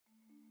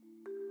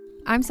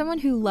I'm someone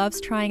who loves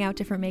trying out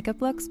different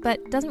makeup looks,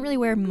 but doesn't really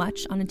wear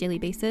much on a daily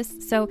basis,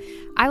 so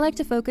I like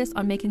to focus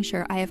on making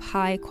sure I have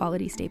high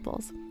quality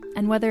staples.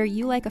 And whether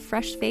you like a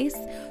fresh face,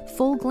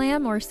 full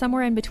glam, or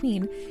somewhere in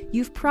between,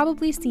 you've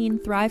probably seen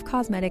Thrive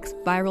Causemetics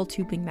Viral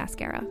Tubing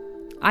Mascara.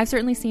 I've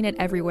certainly seen it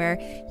everywhere.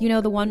 You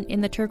know, the one in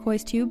the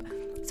turquoise tube?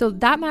 So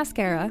that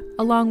mascara,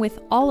 along with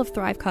all of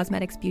Thrive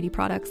Causemetics beauty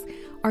products,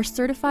 are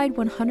certified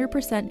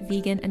 100%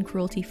 vegan and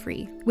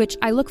cruelty-free, which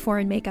I look for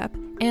in makeup,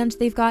 and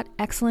they've got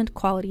excellent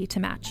quality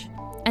to match.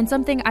 And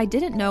something I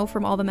didn't know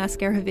from all the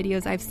mascara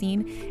videos I've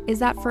seen is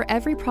that for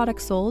every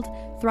product sold,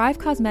 Thrive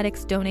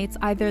Causemetics donates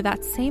either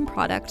that same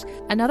product,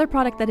 another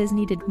product that is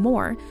needed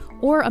more,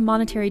 or a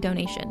monetary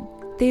donation.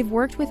 They've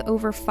worked with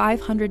over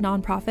 500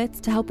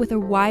 nonprofits to help with a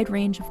wide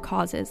range of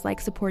causes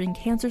like supporting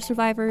cancer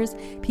survivors,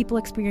 people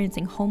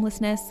experiencing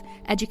homelessness,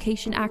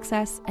 education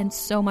access, and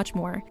so much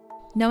more.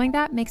 Knowing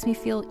that makes me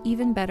feel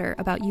even better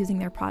about using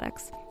their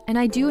products. And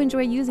I do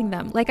enjoy using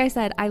them. Like I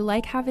said, I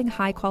like having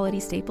high quality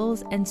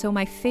staples, and so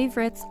my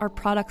favorites are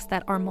products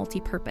that are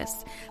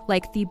multi-purpose,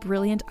 like the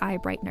Brilliant Eye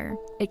Brightener.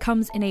 It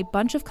comes in a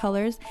bunch of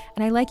colors,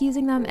 and I like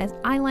using them as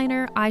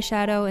eyeliner,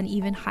 eyeshadow, and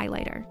even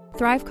highlighter.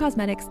 Thrive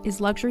Causemetics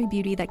is luxury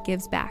beauty that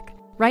gives back.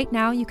 Right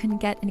now, you can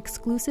get an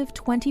exclusive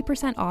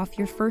 20% off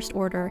your first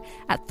order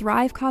at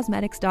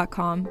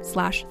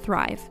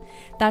thrivecausemetics.com/thrive.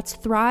 That's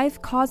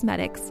Thrive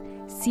Causemetics,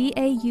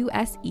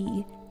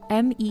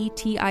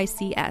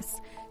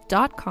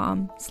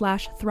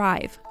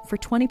 CAUSEMETICS.com/thrive for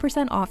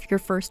 20% off your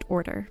first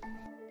order.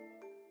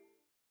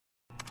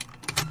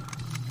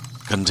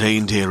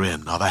 Contained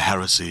herein are the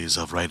heresies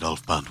of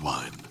Radolf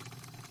Burntwine,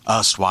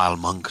 erstwhile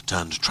monk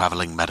turned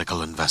traveling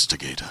medical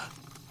investigator.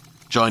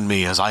 Join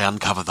me as I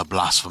uncover the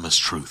blasphemous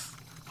truth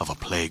of a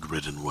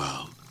plague-ridden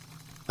world,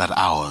 that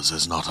ours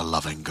is not a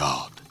loving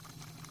God,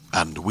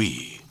 and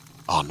we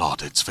are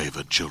not its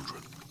favored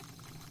children.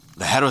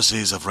 The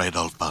Heresies of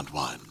Radolf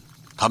Burntwine,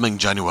 coming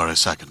January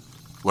 2nd,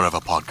 wherever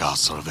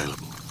podcasts are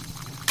available.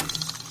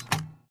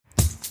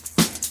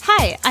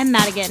 Hi, I'm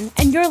Madigan,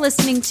 and you're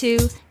listening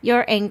to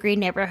Your Angry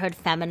Neighborhood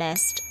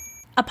Feminist,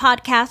 a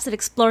podcast that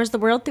explores the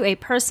world through a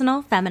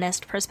personal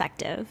feminist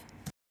perspective.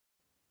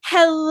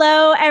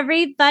 Hello,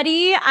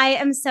 everybody. I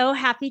am so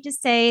happy to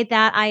say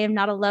that I am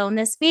not alone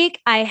this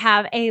week. I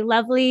have a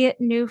lovely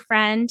new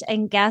friend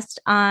and guest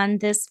on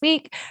this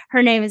week.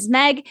 Her name is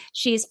Meg.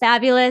 She's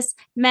fabulous.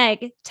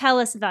 Meg, tell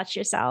us about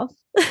yourself.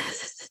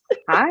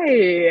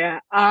 Hi.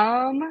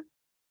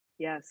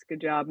 Yes,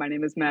 good job. My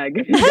name is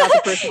Meg.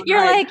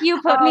 You're like,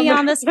 you put me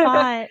on the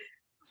spot.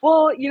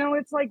 Well, you know,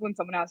 it's like when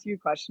someone asks you a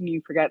question,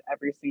 you forget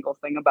every single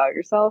thing about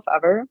yourself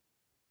ever.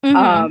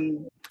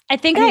 Mm-hmm. I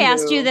think I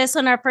asked you this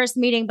on our first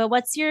meeting, but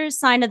what's your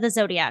sign of the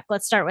zodiac?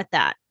 Let's start with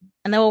that,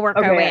 and then we'll work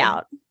our way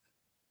out.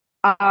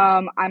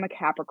 I'm a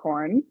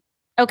Capricorn.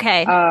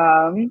 Okay.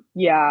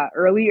 Yeah,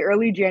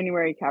 early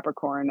January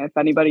Capricorn. If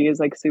anybody is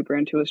like super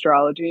into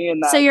astrology,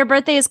 and that so your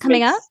birthday is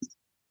coming up?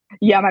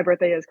 Yeah, my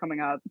birthday is coming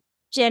up.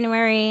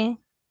 January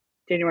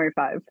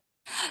 5.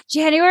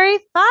 January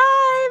 5.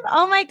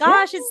 Oh my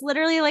gosh, it's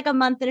literally like a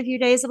month and a few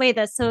days away.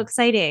 That's so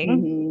exciting.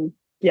 Mm-hmm.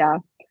 Yeah.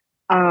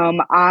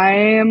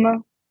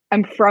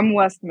 I'm from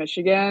West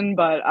Michigan,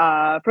 but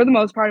for the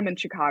most part, I'm in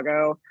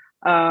Chicago.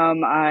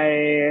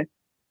 I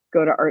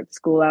go to art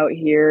school out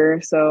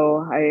here,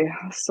 so I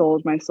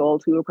sold my soul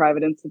to a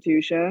private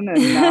institution,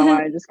 and now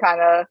I just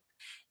kind of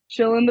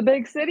chill in the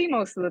big city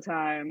most of the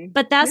time.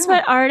 But that's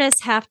what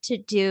artists have to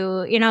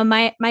do. You know,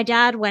 my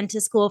dad went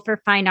to school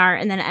for fine art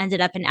and then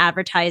ended up in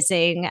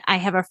advertising. I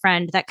have a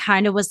friend that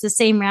kind of was the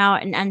same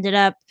route and ended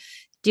up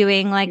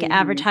doing like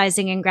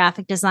advertising and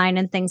graphic design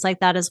and things like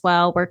that as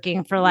well,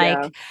 working for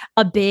like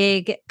a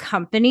big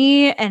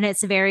company, and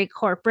it's very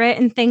corporate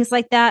and things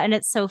like that. And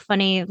it's so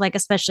funny, like,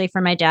 especially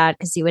for my dad,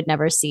 because you would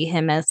never see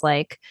him as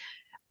like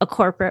a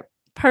corporate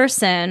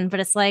person, but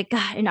it's like,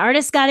 God, an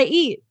artist got to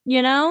eat,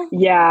 you know?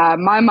 Yeah.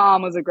 My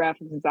mom was a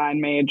graphic design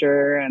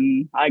major,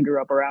 and I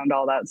grew up around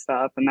all that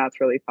stuff, and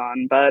that's really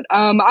fun. But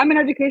I'm an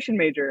education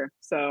major,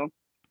 so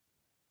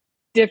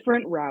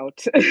different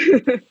route.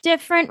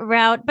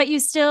 But you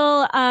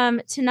still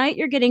tonight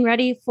you're getting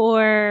ready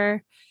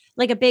for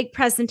like a big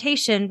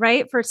presentation,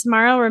 right? For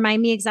tomorrow.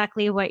 Remind me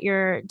exactly what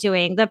you're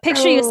doing. The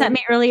picture you sent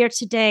me earlier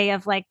today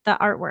of like the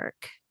artwork.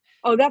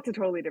 Oh, that's a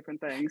totally different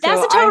thing.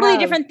 That's a totally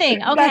different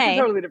thing. Okay. That's a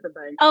totally different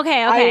thing.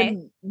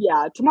 Okay.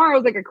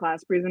 Tomorrow's like a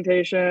class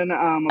presentation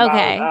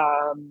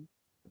about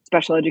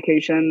special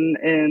education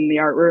in the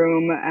art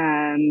room,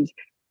 and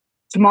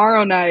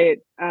tomorrow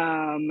night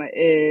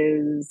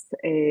is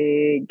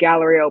a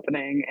gallery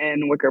opening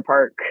in Wicker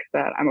Park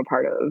that I'm a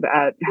part of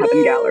at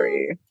Heaven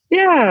Gallery.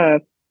 Yeah,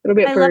 it'll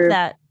be. I love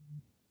that.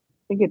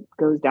 I think it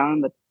goes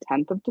down the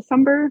 10th of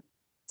December.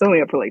 It's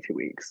only up for like 2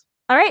 weeks.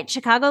 All right,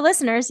 Chicago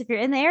listeners, if you're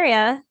in the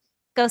area,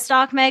 go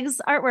stalk Meg's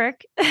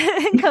artwork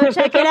and go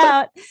check it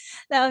out.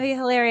 That would be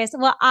hilarious.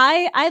 Well,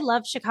 I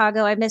love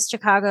Chicago. I miss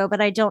Chicago, but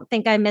I don't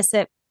think I miss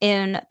it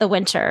in the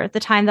winter. The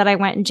time that I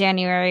went in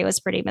January was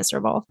pretty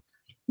miserable.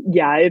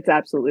 Yeah, it's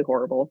absolutely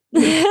horrible.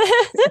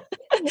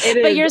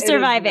 But you're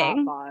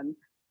surviving. Fun.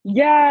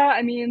 Yeah,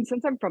 I mean,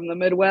 since I'm from the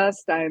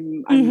Midwest,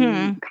 I'm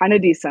Mm-hmm. kind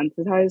of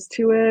desensitized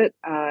to it.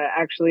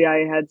 Actually,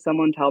 I had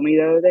someone tell me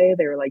the other day,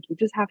 they were like, "You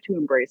just have to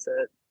embrace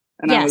it,"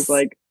 and I was Yes.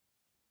 like,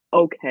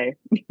 "Okay."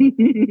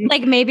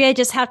 Like maybe I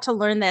just have to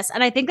learn this.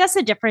 And I think that's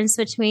the difference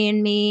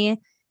between me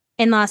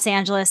in Los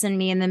Angeles and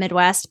me in the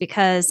Midwest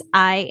because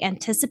I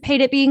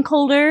anticipate it being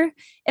colder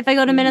if I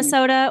go to Mhm.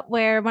 Minnesota,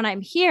 where when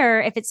I'm here,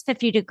 if it's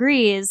 50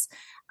 degrees,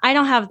 I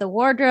don't have the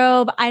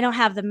wardrobe, I don't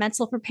have the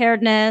mental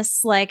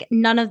preparedness, like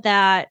none of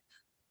that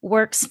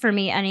works for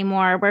me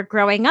anymore. Where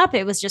growing up,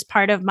 it was just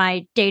part of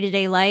my day to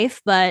day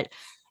life. But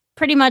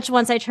pretty much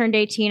once I turned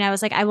 18, I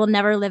was like, I will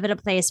never live in a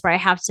place where I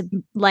have to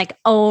like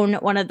own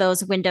one of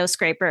those window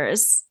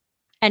scrapers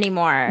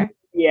anymore.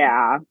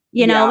 Yeah,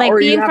 You know, like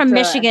or you being have from to,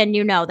 Michigan,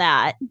 you know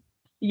that.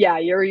 yeah,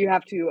 you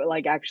have to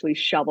like actually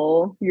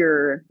shovel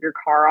your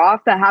car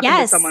off. That happened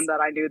to someone Yes.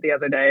 that I knew the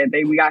other day.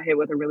 We got hit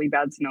with a really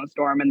bad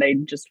snowstorm, and they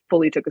just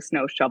fully took a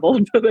snow shovel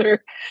to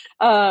their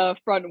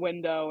front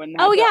window and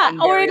Oh, had to yeah.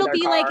 Or unbury it'll their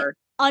be like car.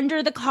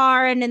 under the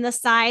car and in the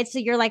side. So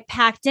you're like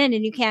packed in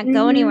and you can't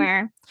go Hmm.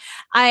 anywhere.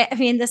 I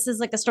mean, this is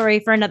like a story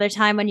for another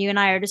time when you and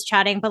I are just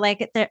chatting. But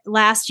like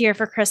last year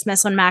for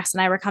Christmas, when Max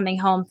and I were coming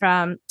home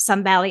from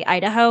Sun Valley,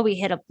 Idaho, we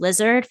hit a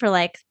blizzard for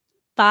like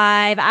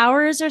 5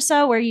 hours or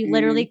so where you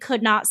literally Mm.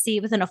 could not see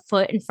within a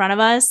foot in front of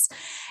us.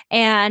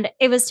 And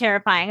it was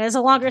terrifying. There's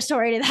a longer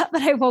story to that,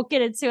 but I won't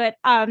get into it.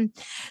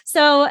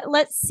 So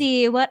let's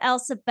see what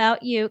else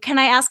about you. Can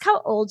I ask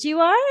how old you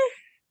are?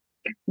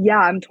 Yeah,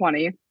 I'm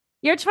 20.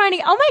 You're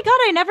 20. Oh my God,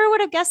 I never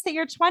would have guessed that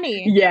you're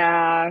 20.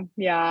 Yeah,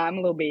 I'm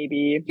a little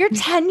baby. You're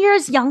 10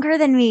 years younger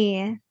than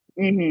me.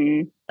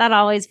 Hmm. That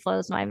always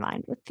blows my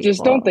mind with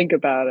Just don't people. think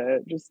about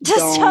it. Just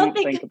Just don't don't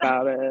think think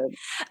about about it.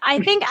 I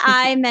think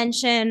I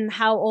mention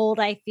how old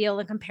I feel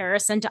in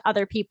comparison to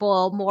other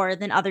people more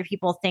than other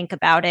people think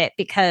about it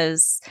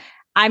because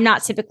I'm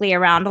not typically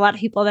around a lot of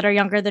people that are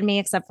younger than me,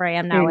 except for I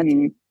am now with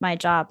Hmm. my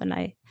job.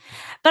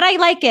 But I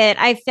like it.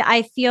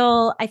 I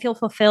feel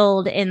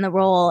fulfilled in the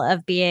role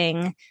of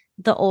being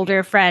the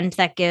older friend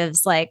that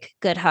gives like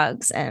good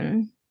hugs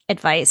and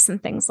advice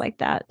and things like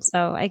that.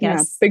 So I Yeah,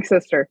 guess, big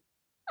sister.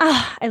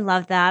 oh, I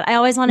love that. I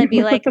always want to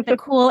be like the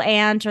cool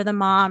aunt or the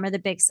mom or the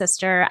big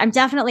sister. I'm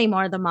definitely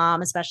more the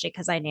mom, especially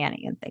because I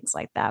nanny and things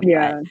like that. But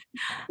Yeah.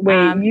 Wait,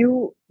 um,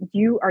 you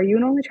are you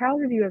an only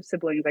child or do you have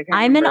siblings? I can't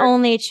I'm an remember.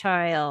 only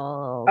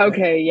child.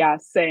 Okay, yeah,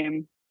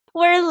 same.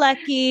 We're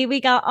lucky.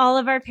 We got all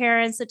of our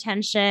parents'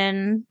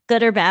 attention,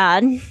 good or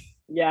bad.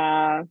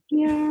 Yeah.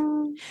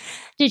 Yeah.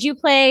 Did you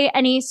play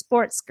any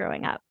sports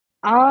growing up?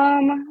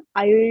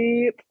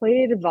 I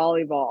played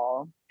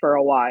volleyball for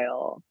a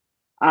while.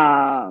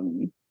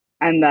 Um,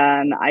 and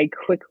then I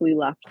quickly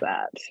left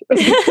that.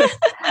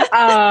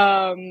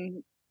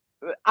 Um,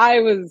 I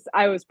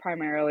was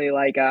primarily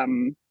like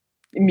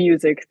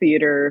music,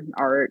 theater,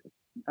 art,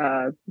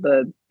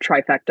 the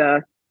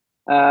trifecta.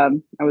 I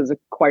was a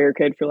choir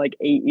kid for like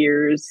 8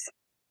 years.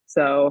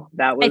 So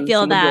that I was the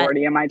feel that.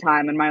 majority of my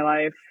time in my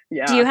life. Do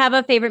Yeah. you have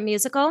a favorite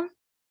musical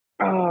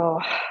Oh,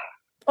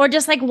 or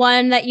just like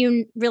one that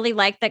you really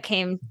like that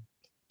came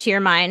to your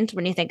mind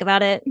when you think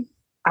about it?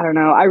 I don't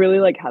know. I really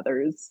like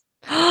Heathers.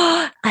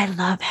 I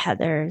love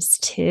Heathers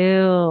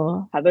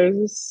too.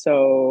 Heathers is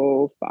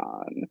so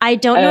fun. I And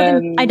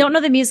don't know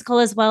the musical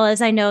as well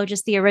as I know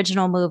just the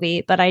original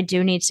movie, but I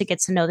do need to get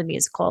to know the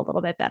musical a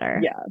little bit better.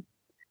 yeah.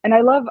 And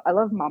I love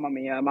Mamma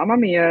Mia. Mamma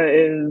Mia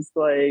is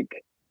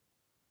like,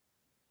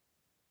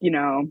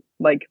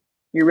 like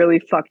you're really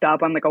fucked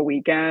up on like a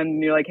weekend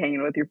and you're like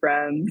hanging with your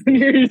friends and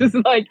you're just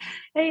like,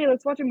 hey,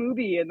 let's watch a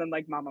movie. And then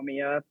like Mamma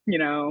Mia,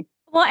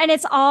 Well, and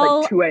it's like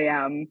all 2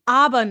 a.m.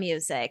 ABBA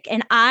music.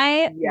 And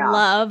I Yeah.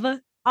 love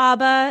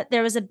ABBA.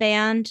 There was a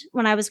band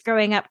when I was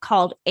growing up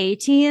called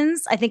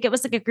A-Teens. I think it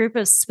was like a group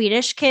of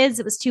Swedish kids.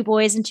 It was two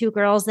boys and two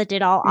girls that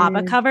did all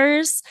ABBA Mm,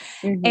 covers.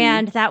 hmm.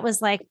 And that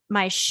was like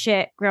my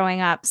shit growing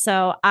up.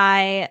 So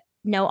I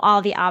know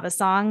all the ABBA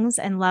songs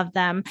and love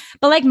them.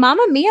 But like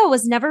Mamma Mia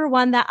was never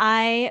one that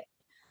I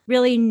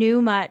really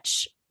knew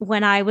much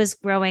when I was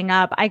growing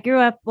up. I grew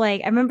up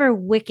like I remember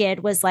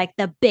Wicked was like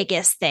the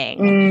biggest thing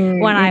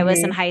when I was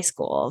in Mm-hmm. high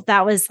school.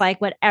 That was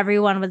like what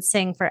everyone would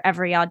sing for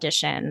every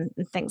audition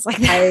and things like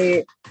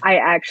that. I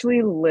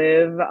actually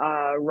live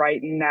right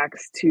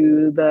next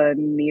to the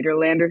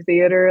Nederlander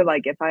Theater.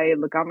 Like if I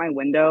look out my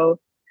window,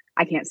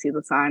 I can't see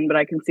the sign, but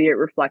I can see it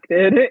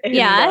reflected in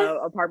Yeah.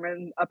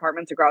 the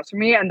apartments across from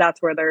me, and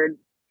that's where they're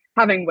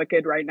having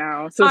Wicked right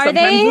now. So Are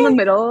sometimes in the they?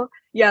 middle,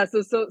 yeah.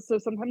 So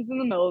sometimes in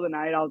the middle of the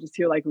night, I'll just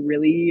hear like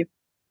really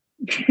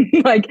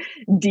like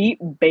deep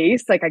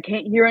bass. Like I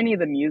can't hear any of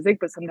the music,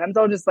 but sometimes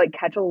I'll just like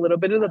catch a little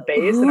bit of the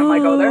bass, and I'm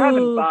like, oh, they're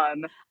having Ooh,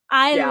 fun.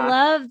 I Yeah.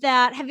 love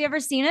that. Have you ever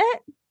seen it?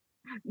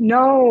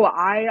 No,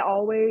 I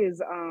always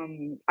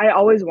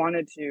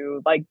wanted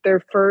to. Like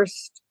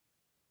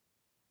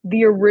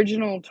the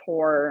original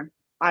tour,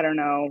 I don't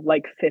know,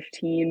 like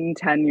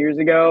 10 years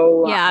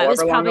ago, Yeah, it was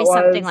however long it probably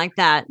something was. like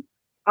that.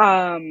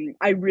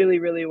 I really,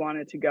 really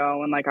wanted to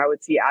go and like I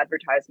would see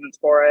advertisements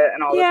for it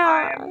and all the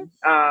Yeah.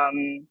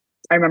 time.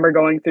 I remember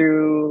going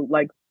through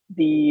like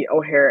the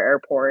O'Hare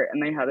Airport,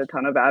 and they had a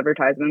ton of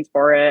advertisements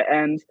for it.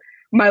 And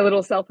my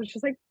little self was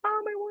just like, Mom,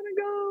 I want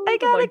to go. I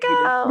gotta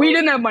go. We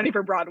didn't have money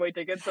for Broadway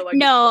tickets. So like,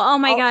 no, oh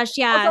my gosh,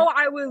 yeah. Also,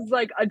 I was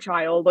like a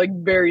child, like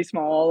very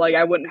small. Like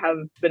I wouldn't have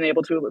been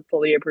able to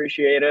fully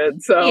appreciate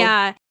it. So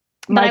yeah.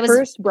 My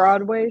first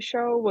Broadway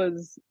show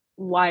was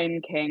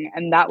Lion King,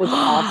 and that was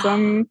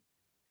awesome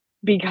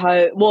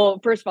because, well,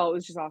 first of all, it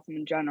was just awesome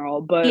in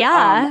general, but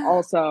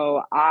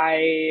also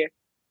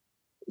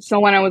so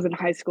when I was in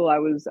high school, I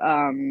was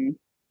kind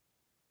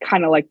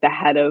of like the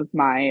head of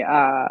my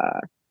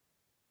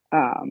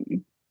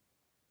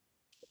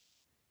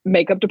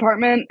makeup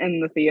department in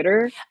the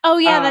theater. Oh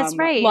yeah, that's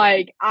right.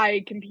 Like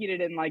I competed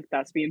in like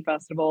Thespian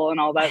Festival and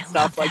all that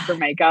stuff, like for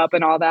makeup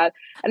and all that.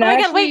 And oh my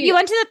God, wait, you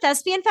went to the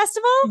Thespian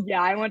Festival?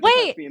 Yeah, I went to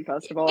the Thespian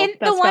Festival.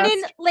 The one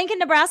in Lincoln,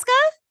 Nebraska?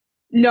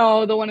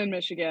 No, the one in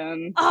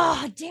Michigan.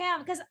 Oh, damn.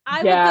 Because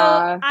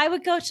I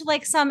would go to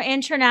like some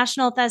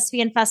international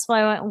thespian festival.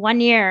 I went 1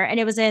 year and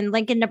it was in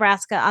Lincoln,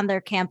 Nebraska on their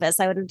campus.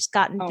 I would have just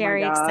gotten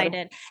very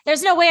excited.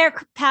 There's no way our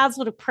paths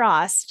would have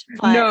crossed.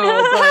 But.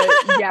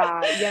 No, but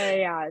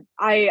yeah.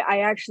 I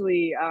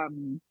actually,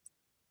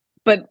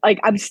 but like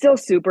I'm still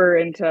super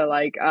into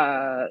like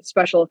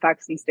special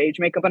effects and stage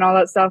makeup and all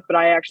that stuff. But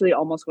I actually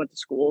almost went to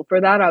school for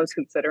that. I was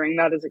considering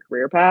that as a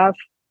career path.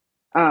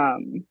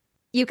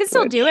 You can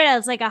still do it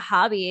as like a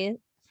hobby.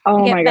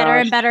 Oh get my better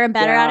gosh. and better and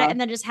better at it,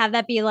 and then just have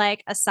that be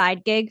like a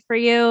side gig for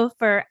you.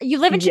 You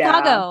live in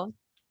Chicago.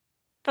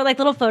 For like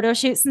little photo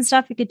shoots and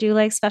stuff, you could do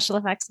like special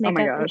effects makeup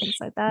and things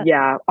like that.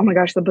 Yeah. Oh my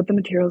gosh, but the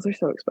materials are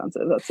so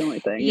expensive. That's the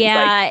only thing.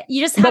 Yeah, like,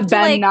 you just have the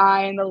to Ben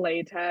 9, the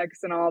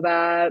latex, and all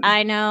that.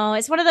 I know.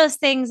 It's one of those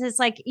things. It's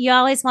like you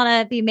always want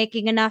to be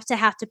making enough to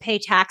have to pay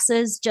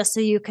taxes just so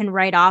you can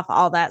write off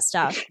all that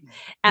stuff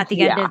at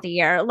the end of the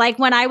year. Like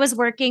when I was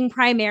working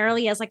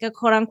primarily as like a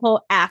quote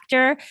unquote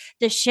actor,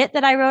 the shit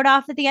that I wrote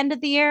off at the end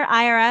of the year,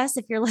 IRS,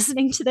 if you're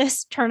listening to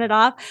this, turn it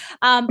off.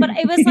 But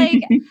it was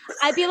like,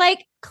 I'd be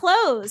like,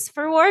 clothes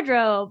for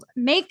wardrobe,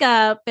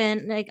 makeup,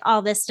 and like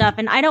all this stuff.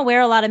 And I don't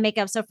wear a lot of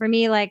makeup. So for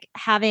me, like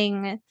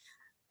having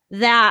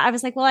that, I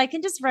was like, well, I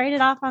can just write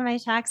it off on my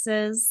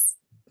taxes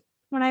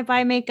when I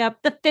buy makeup.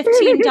 The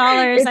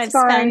 $15 I've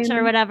spent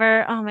or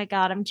whatever. Oh my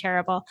God, I'm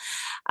terrible.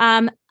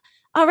 All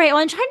right. Well,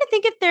 I'm trying to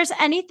think if there's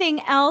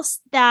anything else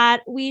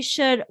that we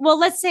should, well,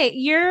 let's say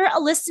you're a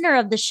listener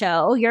of the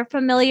show. You're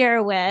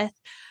familiar with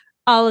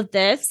all of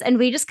this, and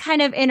we just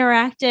kind of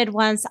interacted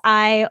once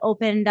I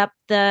opened up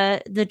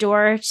the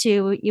door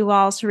to you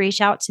all to reach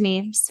out to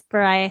me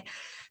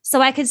so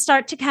I could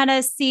start to kind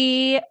of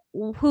see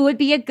who would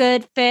be a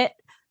good fit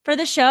for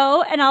the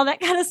show and all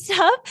that kind of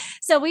stuff.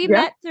 So we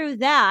met through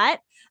that.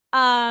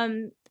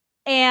 And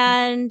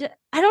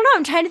I don't know,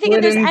 I'm trying to think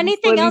if there's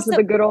anything else that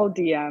the good old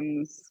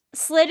DMs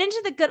slid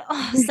into the good.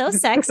 Oh, so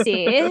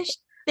sexy.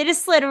 They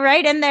just slid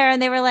right in there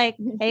and they were like,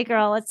 hey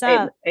girl, what's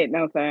up? Ain't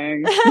no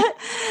thing.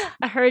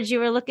 I heard you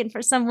were looking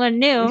for someone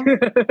new.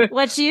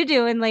 What you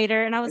doing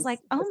later? And I was like,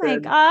 oh my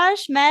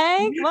gosh,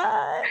 Meg, what?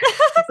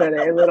 I said,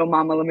 hey, little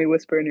mama, let me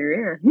whisper in your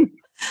ear.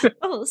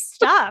 Oh,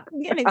 stop.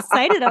 I'm getting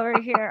excited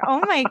over here. Oh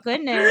my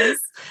goodness.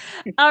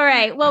 All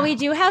right. Well, we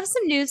do have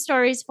some news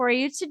stories for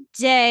you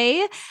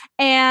today.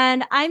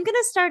 And I'm going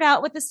to start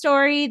out with the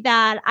story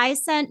that I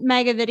sent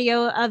Meg a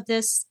video of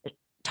this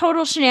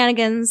total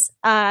shenanigans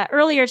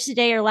earlier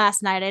today or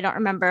last night. I don't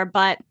remember,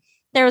 but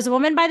there was a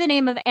woman by the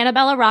name of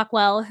Annabella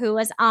Rockwell who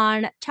was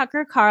on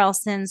Tucker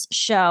Carlson's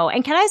show.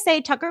 And can I say,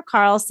 Tucker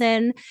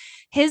Carlson,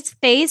 his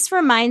face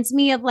reminds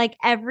me of like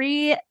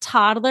every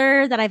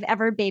toddler that I've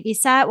ever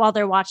babysat while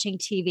they're watching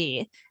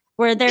TV,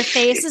 where their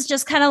face is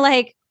just kind of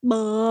like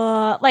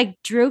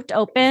drooped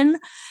open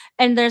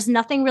and there's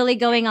nothing really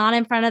going on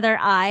in front of their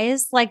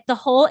eyes. Like the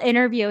whole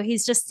interview,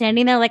 he's just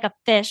standing there like a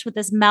fish with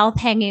his mouth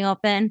hanging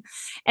open.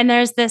 And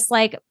there's this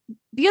like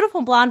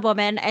beautiful blonde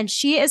woman, and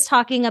she is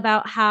talking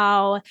about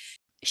how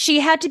she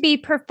had to be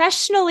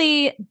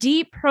professionally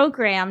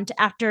deprogrammed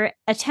after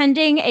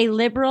attending a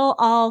liberal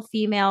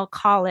all-female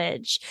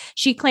college.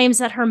 She claims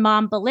that her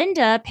mom,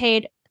 Belinda,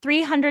 paid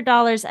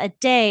 $300 a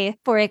day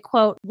for a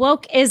quote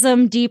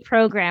wokeism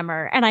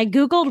deprogrammer. And I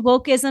Googled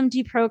wokeism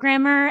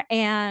deprogrammer,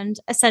 and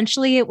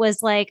essentially it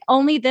was like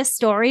only this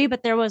story,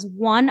 but there was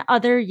one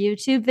other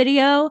YouTube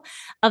video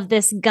of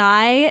this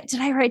guy. Did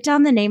I write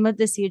down the name of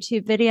this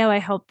YouTube video? I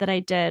hope that I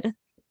did.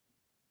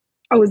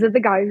 Oh, is it the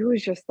guy who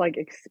was just like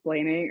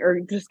explaining or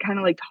just kind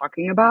of like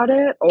talking about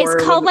it? Or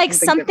it's called like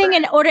something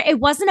in order.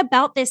 It wasn't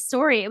about this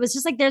story. It was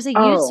just like there's a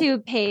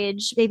YouTube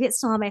page. Maybe it's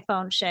still on my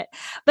phone. Shit.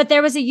 But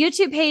there was a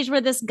YouTube page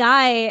where this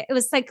guy, it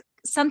was like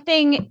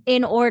something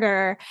in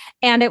order.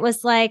 And it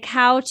was like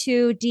how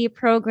to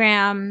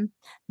deprogram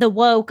the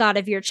woke out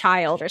of your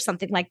child or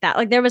something like that.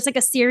 Like there was like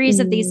a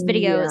series of these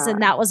videos,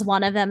 and that was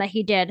one of them that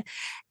he did.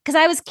 Because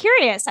I was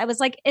curious. I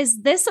was like,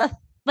 is this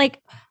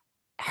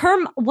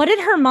what did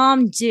her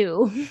mom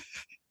do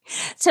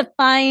to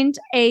find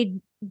a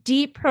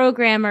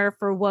deprogrammer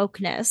for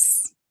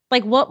wokeness?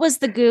 Like, what was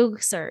the Google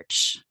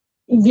search?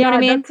 You know what I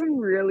mean? That's some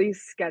really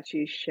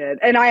sketchy shit.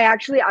 And I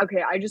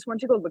just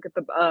went to go look at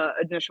the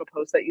initial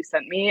post that you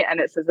sent me, and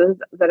it says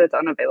that it's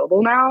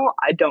unavailable now.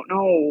 I don't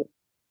know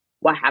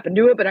what happened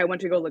to it, but I went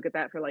to go look at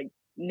that for like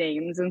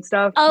names and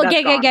stuff. Oh,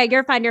 yeah.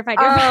 You're fine.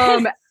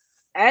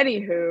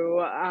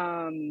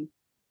 Anywho,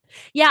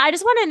 yeah, I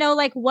just want to know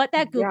like what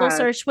that Google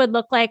search would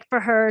look like for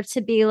her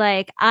to be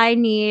like, I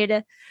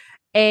need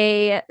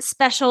a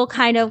special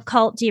kind of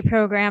cult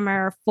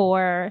deprogrammer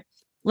for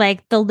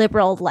like the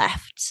liberal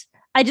left.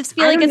 I just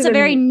feel like it's a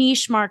very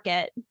niche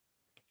market.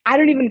 I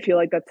don't even feel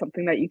like that's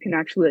something that you can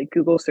actually like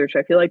Google search.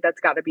 I feel like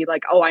that's got to be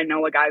like, oh, I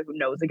know a guy who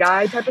knows a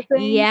guy type of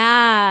thing.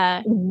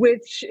 Yeah.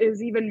 Which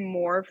is even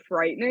more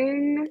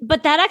frightening.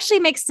 But that actually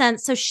makes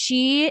sense. So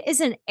she is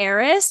an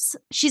heiress.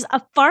 She's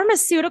a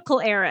pharmaceutical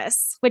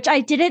heiress, which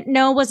I didn't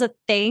know was a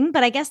thing.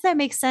 But I guess that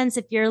makes sense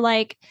if you're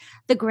like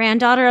the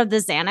granddaughter of the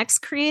Xanax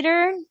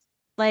creator.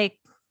 Like,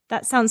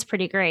 that sounds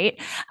pretty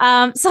great. So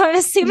I'm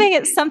assuming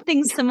it's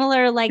something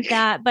similar like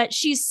that, but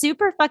she's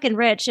super fucking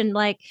rich and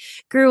like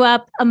grew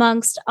up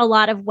amongst a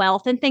lot of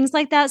wealth and things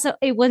like that. So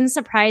it wouldn't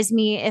surprise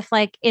me if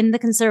like in the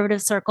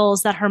conservative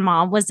circles that her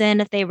mom was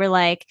in, if they were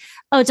like,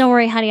 oh, don't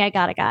worry, honey, I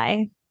got a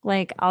guy.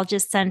 Like, I'll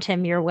just send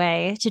him your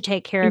way to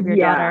take care of your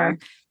daughter.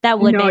 That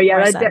would make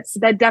more sense.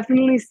 That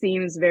definitely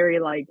seems very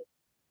like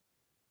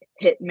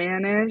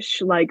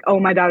Hitman-ish. Like, oh,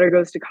 my daughter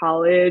goes to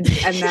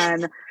college and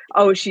then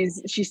oh,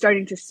 she's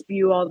starting to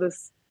spew all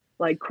this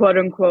like quote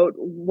unquote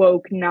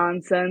woke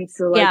nonsense.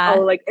 So like,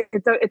 oh, like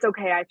it's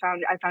okay. I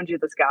found you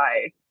this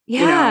guy.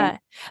 Yeah. You know?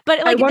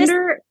 But like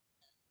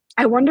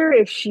I wonder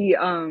if she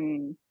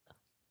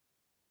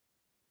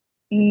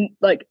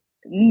like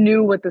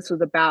knew what this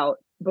was about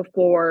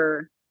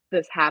before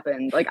this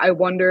happened. Like, I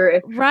wonder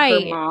if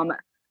her mom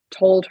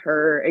told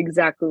her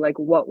exactly like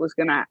what was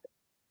gonna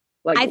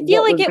like, I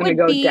feel like it would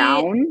go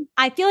down.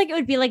 I feel like it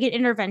would be like an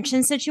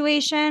intervention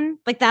situation.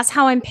 Like, that's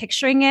how I'm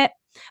picturing it.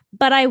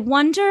 But I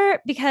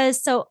wonder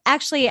because, so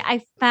actually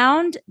I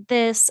found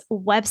this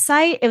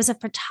website. It was a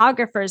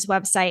photographer's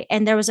website,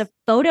 and there was a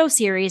photo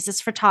series this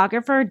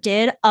photographer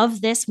did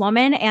of this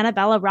woman,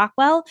 Annabella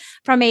Rockwell,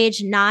 from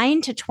age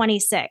 9 to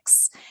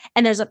 26.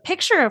 And there's a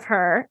picture of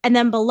her. And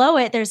then below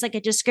it, there's like a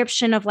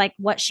description of like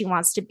what she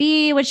wants to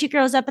be when she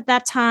grows up at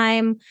that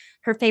time,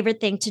 her favorite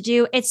thing to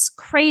do. It's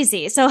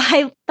crazy. So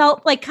I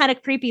felt like kind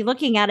of creepy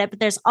looking at it, but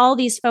there's all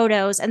these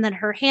photos and then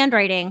her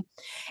handwriting.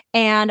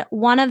 And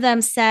one of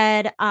them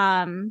said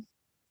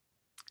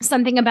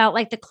something about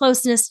like the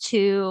closeness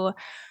to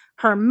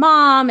her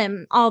mom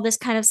and all this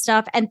kind of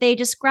stuff. And they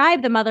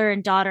describe the mother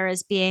and daughter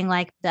as being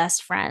like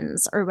best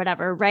friends or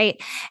whatever,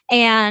 right?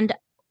 And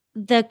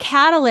the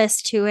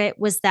catalyst to it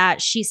was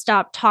that she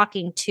stopped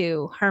talking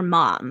to her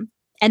mom.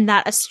 And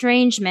that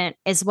estrangement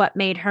is what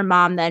made her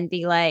mom then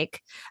be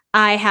like,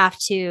 I have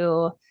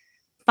to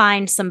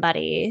find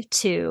somebody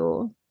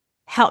to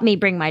help me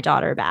bring my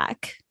daughter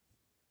back.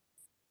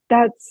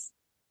 That's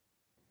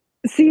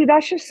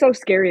just so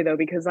scary though,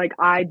 because like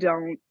I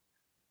don't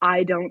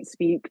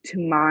speak to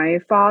my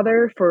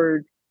father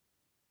for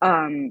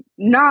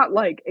not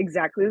like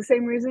exactly the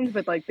same reasons,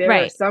 but like there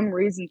are some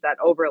reasons that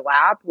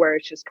overlap where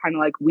it's just kind of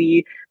like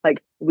we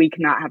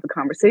cannot have a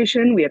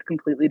conversation. We have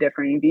completely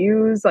differing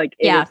views. Like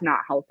it is not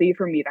healthy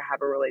for me to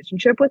have a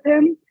relationship with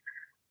him.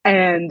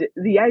 And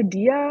the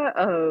idea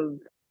of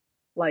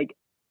like,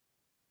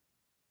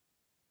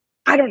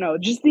 I don't know,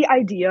 just the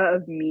idea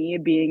of me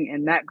being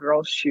in that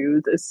girl's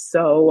shoes is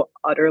so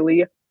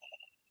utterly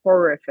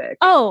horrific.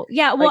 Oh,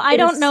 yeah. Well, like, I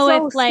don't know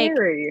if like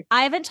scary.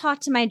 I haven't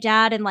talked to my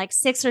dad in like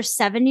 6 or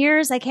 7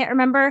 years. I can't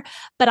remember,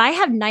 but I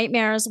have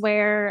nightmares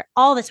where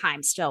all the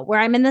time still where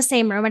I'm in the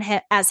same room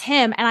as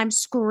him and I'm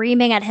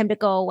screaming at him to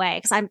go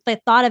away because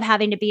the thought of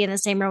having to be in the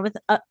same room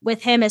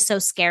with him is so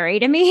scary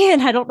to me.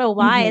 And I don't know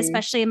why,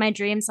 especially in my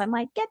dreams. I'm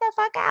like, get the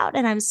fuck out.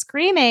 And I'm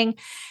screaming.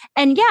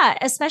 And yeah,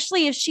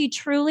 especially if she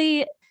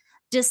truly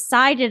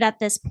decided at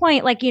this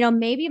point, like, you know,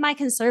 maybe my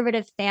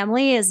conservative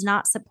family is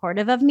not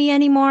supportive of me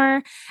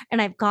anymore.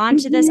 And I've gone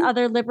to this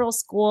other liberal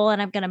school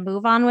and I'm going to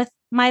move on with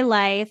my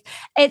life.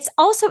 It's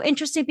also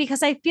interesting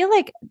because I feel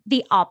like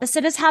the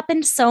opposite has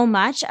happened so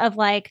much of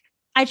like,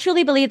 I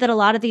truly believe that a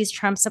lot of these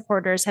Trump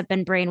supporters have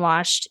been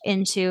brainwashed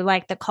into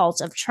like the cult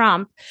of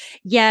Trump.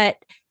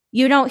 Yet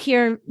you don't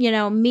hear, you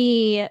know,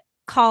 me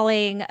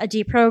calling a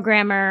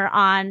deprogrammer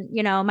on,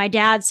 you know, my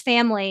dad's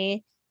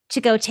family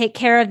to go take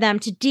care of them,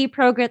 to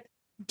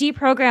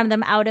deprogram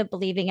them out of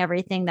believing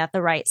everything that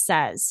the right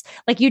says.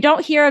 Like you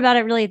don't hear about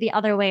it really the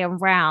other way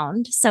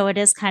around. So it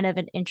is kind of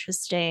an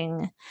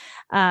interesting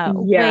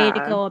way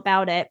to go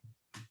about it.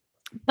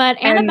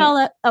 But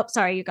Annabella,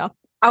 sorry, you go.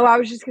 Oh, I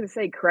was just going to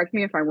say, correct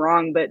me if I'm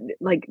wrong, but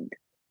like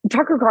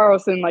Tucker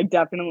Carlson like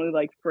definitely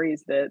like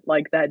phrased it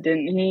like that,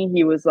 didn't he?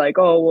 He was like,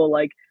 oh, well,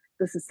 like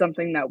this is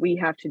something that we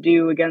have to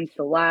do against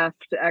the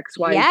left,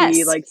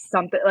 XYZ, like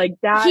something like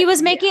that. He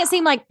was making it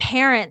seem like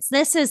parents,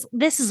 this is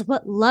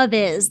what love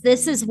is.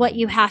 This is what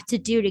you have to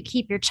do to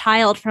keep your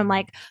child from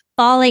like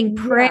falling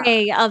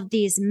prey of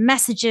these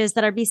messages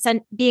that are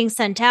being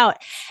sent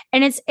out.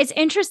 And it's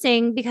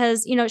interesting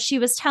because, you know, she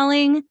was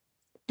telling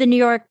the New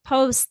York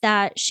Post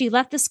that she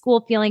left the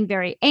school feeling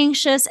very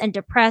anxious and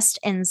depressed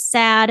and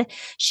sad.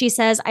 She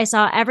says, I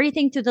saw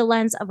everything through the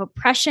lens of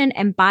oppression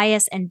and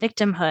bias and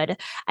victimhood.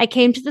 I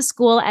came to the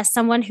school as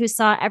someone who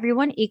saw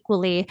everyone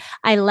equally.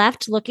 I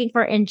left looking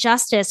for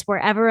injustice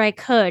wherever I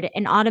could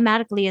and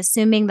automatically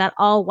assuming that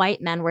all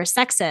white men were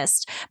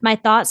sexist. My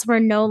thoughts were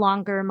no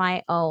longer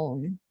my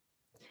own.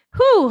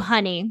 Whew,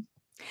 honey.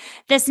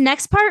 This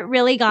next part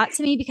really got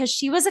to me because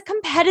she was a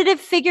competitive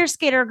figure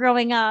skater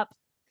growing up.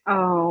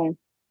 Oh.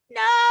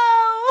 No.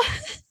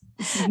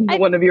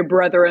 One of your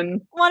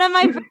brethren. One of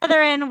my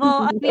brethren.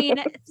 Well, I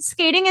mean,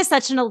 skating is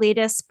such an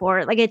elitist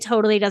sport. Like, it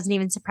totally doesn't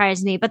even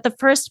surprise me. But the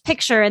first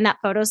picture in that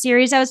photo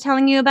series I was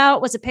telling you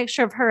about was a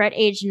picture of her at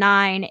age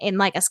 9 in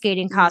like a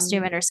skating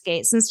costume and her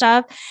skates and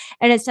stuff.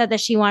 And it said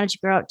that she wanted to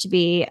grow up to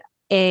be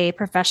a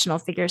professional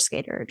figure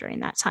skater during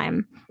that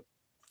time.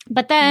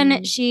 But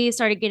then she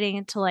started getting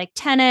into like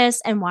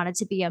tennis and wanted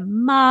to be a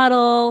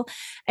model.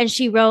 And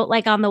she wrote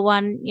like on the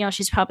one, you know,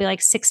 she's probably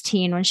like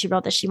 16 when she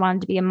wrote that she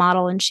wanted to be a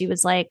model. And she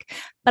was like,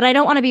 but I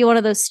don't want to be one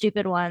of those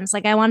stupid ones.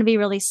 Like, I want to be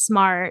really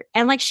smart.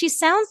 And like, she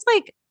sounds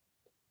like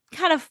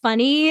kind of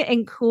funny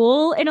and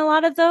cool in a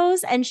lot of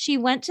those. And she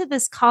went to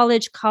this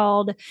college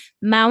called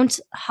Mount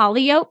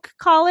Holyoke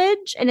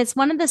College. And it's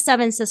one of the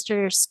Seven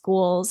Sisters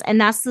schools.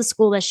 And that's the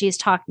school that she's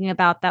talking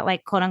about that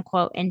like, quote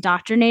unquote,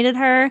 indoctrinated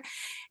her.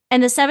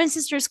 And the Seven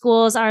Sister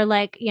schools are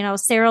like, you know,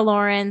 Sarah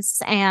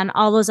Lawrence and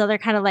all those other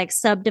kind of like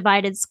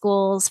subdivided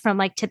schools from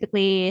like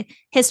typically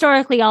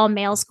historically all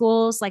male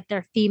schools, like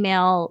their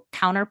female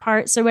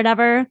counterparts or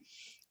whatever.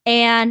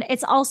 And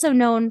it's also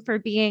known for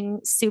being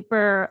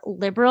super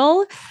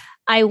liberal.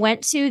 I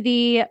went to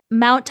the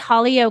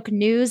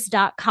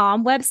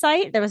MountHolyokeNews.com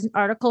website. There was an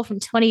article from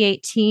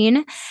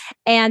 2018,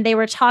 and they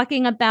were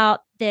talking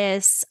about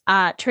this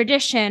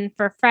tradition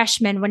for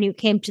freshmen when you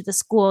came to the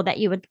school that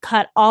you would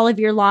cut all of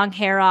your long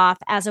hair off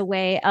as a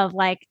way of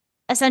like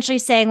essentially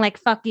saying like,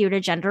 fuck you to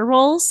gender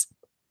roles.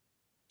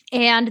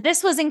 And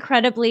this was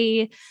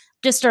incredibly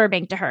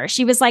disturbing to her.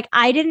 She was like,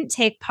 I didn't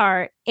take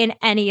part in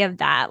any of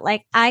that.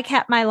 Like, I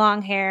kept my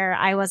long hair.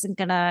 I wasn't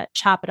going to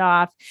chop it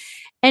off.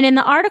 And in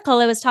the article,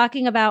 it was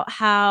talking about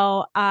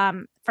how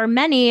for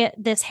many,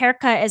 this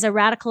haircut is a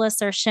radical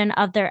assertion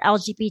of their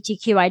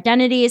LGBTQ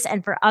identities.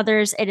 And for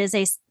others, it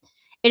is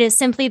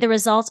simply the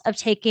result of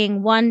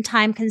taking one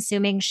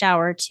time-consuming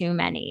shower too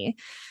many.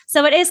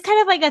 So it is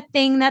kind of like a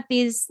thing that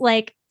these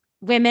like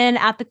women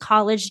at the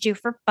college do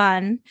for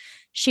fun.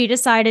 She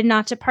decided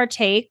not to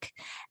partake.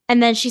 And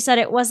then she said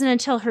it wasn't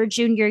until her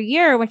junior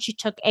year when she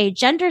took a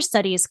gender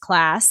studies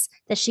class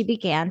that she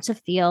began to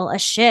feel a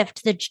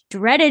shift, the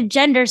dreaded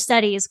gender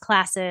studies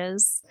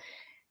classes,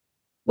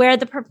 where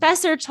the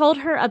professor told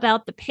her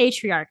about the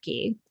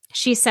patriarchy.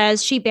 She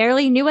says she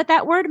barely knew what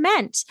that word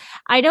meant.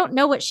 I don't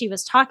know what she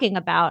was talking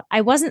about. I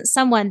wasn't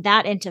someone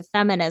that into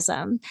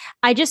feminism.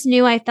 I just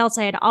knew I felt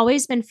I had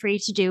always been free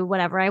to do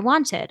whatever I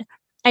wanted.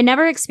 I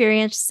never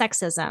experienced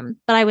sexism,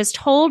 but I was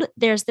told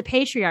there's the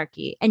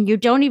patriarchy and you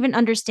don't even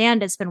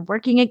understand it's been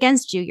working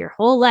against you your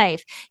whole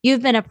life.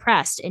 You've been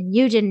oppressed and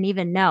you didn't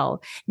even know.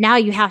 Now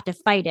you have to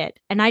fight it.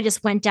 And I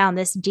just went down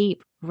this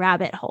deep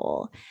rabbit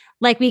hole.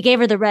 Like, we gave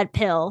her the red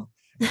pill.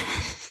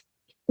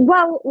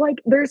 Well, like,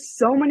 there's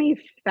so many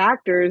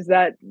factors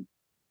that,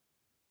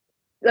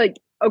 like,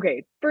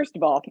 okay, first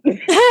of all,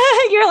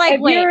 you're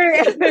like, wait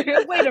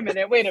a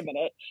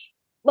minute.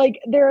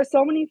 Like, there are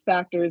so many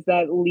factors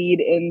that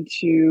lead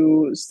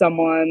into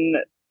someone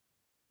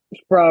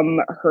from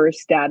her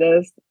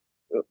status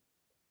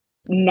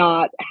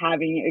not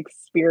having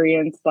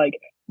experienced like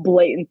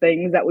blatant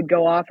things that would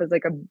go off as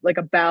like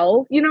a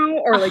bell, you know,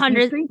 or like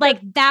 100, like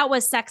that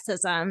was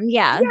sexism.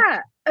 Yeah.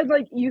 And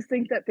like, you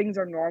think that things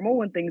are normal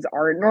when things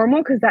aren't normal,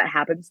 because that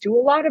happens to a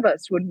lot of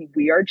us when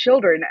we are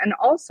children. And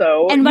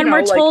also, and when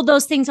we're told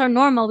those things are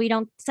normal, we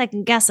don't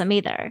second guess them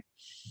either.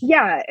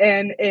 Yeah,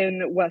 and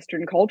in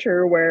Western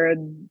culture where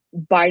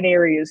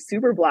binary is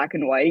super black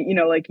and white, you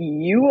know, like,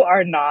 you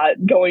are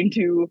not going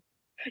to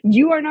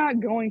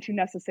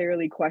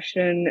necessarily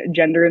question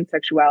gender and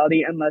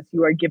sexuality unless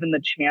you are given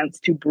the chance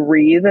to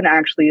breathe and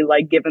actually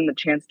like given the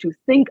chance to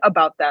think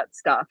about that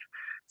stuff.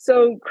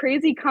 So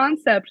crazy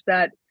concept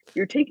that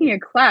you're taking a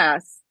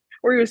class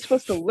where you're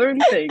supposed to learn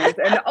things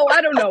and,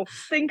 I don't know,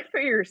 think for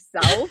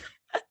yourself.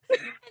 And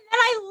then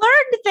I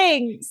learned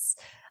things.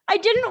 I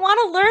didn't want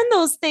to learn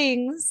those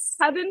things.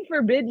 Heaven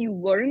forbid you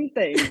learn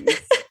things.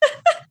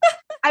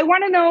 I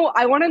want to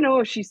know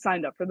if she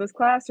signed up for this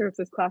class or if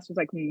this class was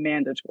like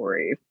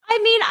mandatory. I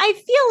mean, I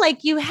feel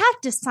like you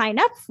have to sign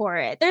up for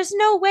it. There's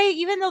no way,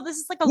 even though this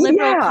is like a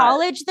liberal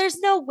college, there's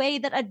no way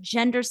that a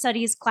gender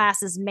studies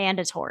class is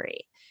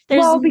mandatory.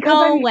 There's no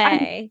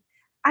way.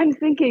 I'm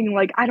thinking,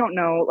 like, I don't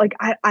know. Like,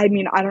 I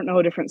mean, I don't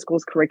know different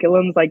schools'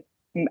 curriculums. Like,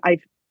 I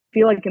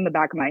feel like in the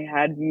back of my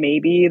head,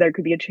 maybe there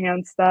could be a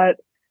chance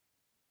that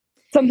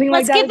something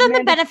like that. Let's give them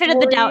the benefit of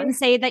the doubt and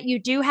say that you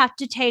do have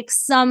to take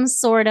some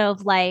sort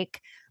of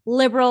like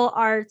liberal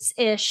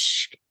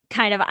arts-ish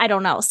kind of, I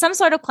don't know, some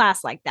sort of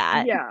class like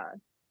that. Yeah.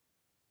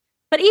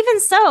 But even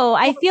so,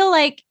 I feel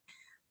like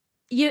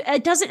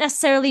it doesn't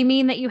necessarily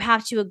mean that you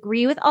have to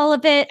agree with all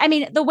of it. I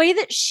mean, the way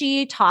that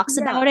she talks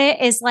about it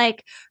is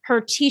like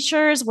her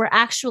teachers were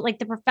actually, like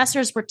the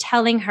professors were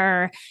telling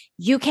her,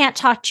 you can't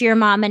talk to your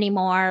mom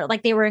anymore.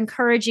 Like they were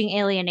encouraging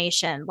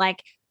alienation,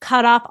 like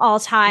cut off all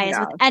ties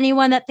with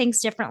anyone that thinks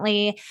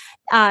differently.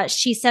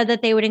 She said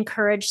that they would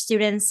encourage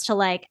students to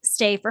like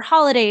stay for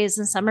holidays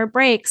and summer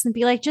breaks and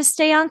be like, just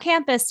stay on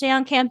campus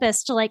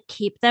to like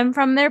keep them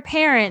from their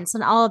parents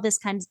and all of this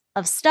kind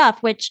of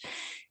stuff, which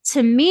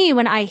to me,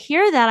 when I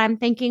hear that, I'm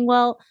thinking,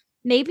 well,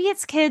 maybe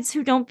it's kids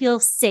who don't feel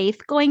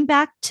safe going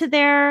back to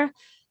their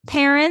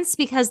parents,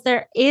 because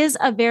there is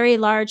a very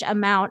large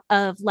amount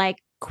of like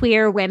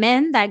queer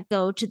women that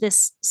go to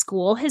this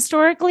school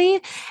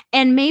historically.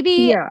 And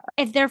maybe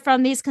if they're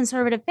from these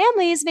conservative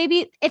families,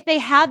 maybe if they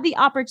have the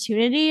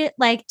opportunity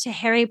like to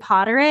Harry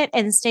Potter it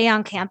and stay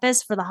on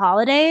campus for the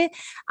holiday,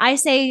 I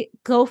say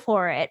go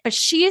for it. But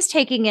she is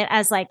taking it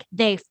as like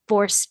they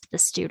forced the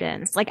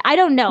students. Like, I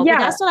don't know, but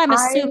that's what I'm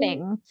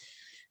assuming.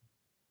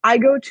 I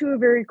go to a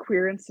very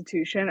queer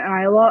institution, and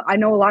I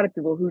know a lot of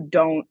people who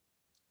don't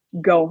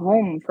go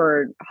home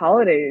for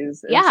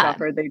holidays and stuff,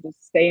 or they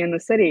just stay in the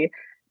city.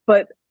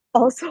 But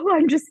also,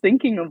 I'm just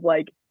thinking of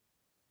like,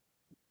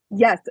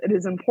 yes, it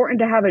is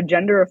important to have a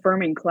gender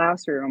affirming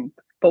classroom.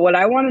 But what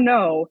I want to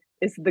know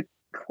is the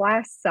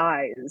class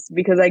size,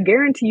 because I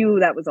guarantee you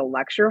that was a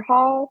lecture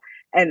hall,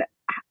 and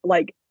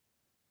like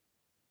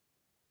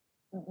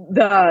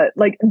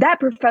that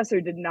professor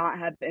did not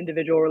have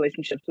individual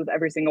relationships with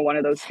every single one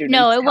of those students.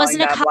 No, it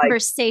wasn't a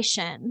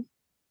conversation.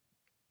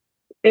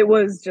 It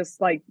was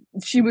just like,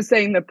 she was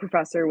saying the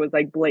professor was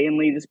like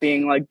blatantly just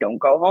being like, don't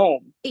go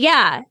home.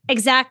 Yeah,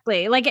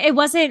 exactly. Like it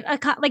wasn't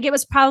like it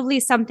was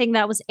probably something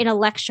that was in a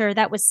lecture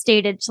that was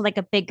stated to like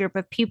a big group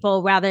of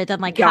people rather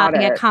than like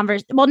having a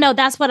conversation. Well, no,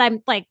 that's what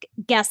I'm like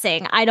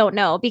guessing. I don't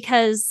know,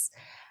 because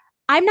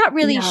I'm not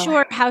really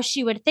sure how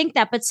she would think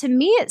that. But to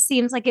me, it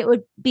seems like it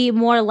would be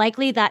more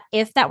likely that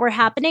if that were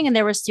happening and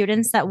there were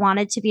students that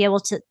wanted to be able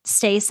to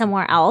stay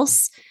somewhere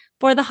else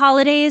for the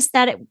holidays,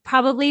 that it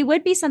probably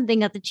would be something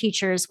that the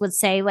teachers would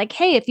say, like,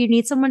 hey, if you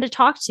need someone to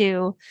talk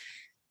to,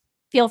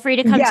 feel free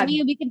to come to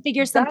me and we can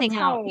figure something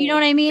out. You know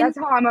what I mean? That's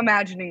how I'm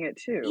imagining it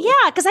too. Yeah,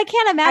 because I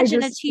can't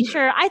imagine a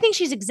teacher. I think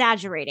she's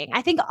exaggerating.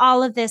 I think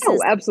all of this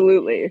is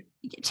absolutely.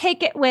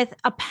 Take it with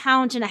 1.5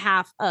 pounds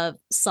of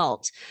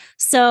salt.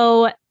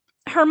 So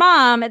her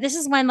mom, this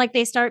is when like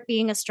they start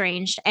being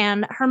estranged,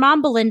 and her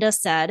mom, Belinda,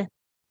 said,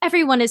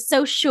 everyone is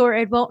so sure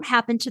it won't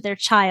happen to their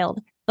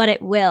child, but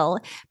it will.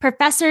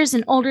 Professors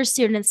and older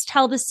students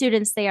tell the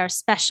students they are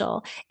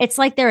special. It's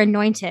like they're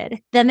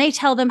anointed. Then they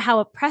tell them how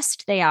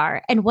oppressed they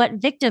are and what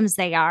victims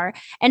they are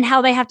and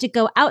how they have to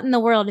go out in the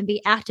world and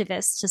be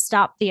activists to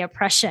stop the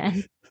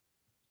oppression.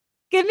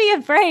 Give me a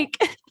break.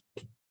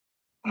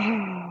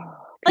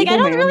 Like, I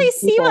don't really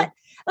see what,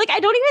 like, I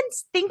don't even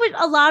think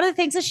a lot of the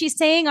things that she's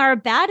saying are a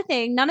bad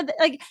thing. None of the,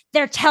 like,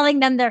 they're telling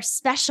them they're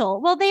special.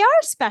 Well, they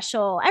are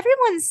special.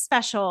 Everyone's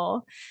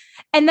special.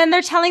 And then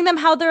they're telling them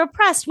how they're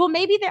oppressed. Well,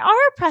 maybe they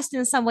are oppressed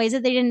in some ways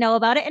that they didn't know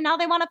about it. And now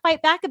they want to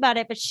fight back about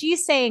it. But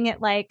she's saying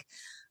it like,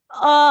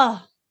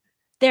 oh,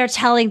 they're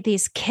telling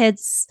these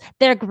kids,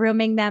 they're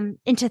grooming them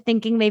into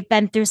thinking they've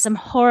been through some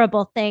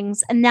horrible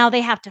things. And now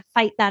they have to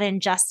fight that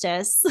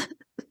injustice.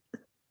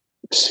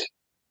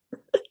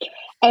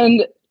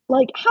 And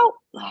like, how,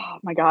 oh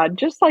my God,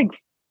 just like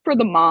for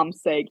the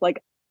mom's sake,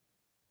 like,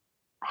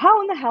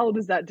 how in the hell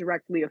does that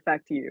directly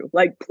affect you?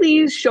 Like,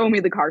 please show me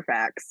the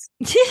Carfax.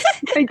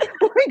 like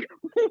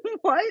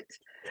what?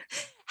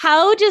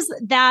 How does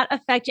that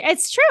affect you?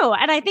 It's true.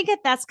 And I think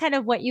that's kind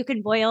of what you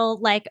can boil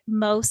like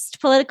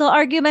most political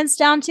arguments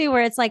down to,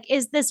 where it's like,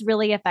 is this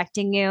really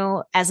affecting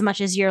you as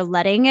much as you're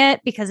letting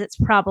it? Because it's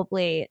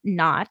probably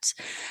not.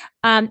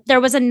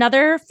 There was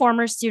another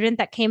former student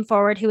that came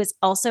forward who is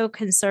also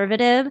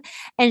conservative.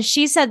 And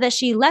she said that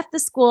she left the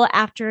school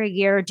after a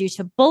year due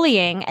to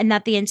bullying, and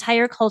that the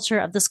entire culture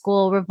of the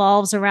school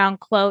revolves around,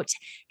 quote,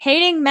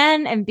 hating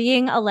men and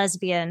being a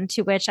lesbian,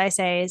 to which I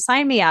say,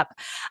 sign me up.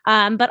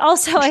 But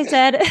also I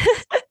said,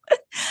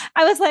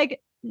 I was like,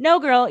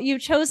 no, girl, you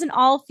chose an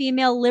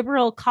all-female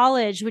liberal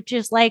college, which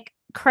is like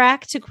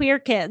crack to queer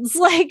kids.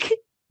 Like,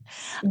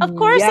 of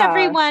course,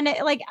 everyone,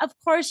 like, of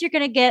course you're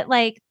going to get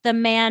like the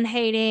man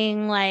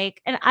hating,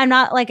 like, and I'm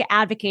not like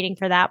advocating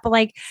for that, but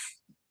like,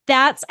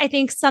 that's, I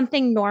think,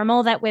 something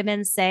normal that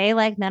women say,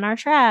 like men are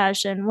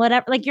trash and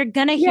whatever. Like, you're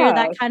going to hear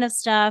that kind of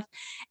stuff.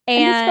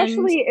 And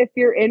especially if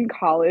you're in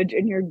college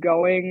and you're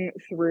going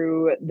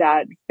through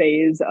that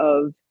phase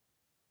of,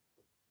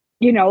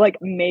 you know, like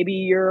maybe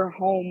your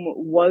home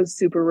was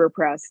super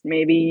repressed.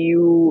 Maybe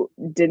you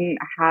didn't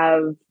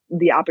have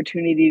the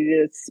opportunity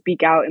to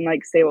speak out and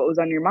like say what was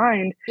on your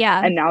mind.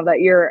 Yeah. And now that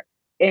you're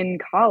in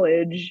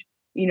college,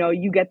 you know,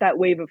 you get that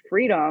wave of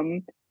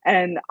freedom.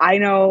 And I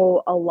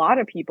know a lot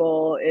of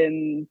people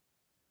in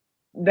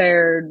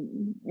their,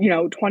 you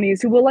know,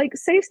 20s who will like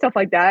say stuff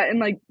like that. And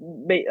like,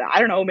 I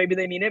don't know, maybe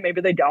they mean it,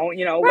 maybe they don't,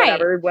 you know,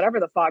 whatever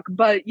the fuck.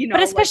 But, you know,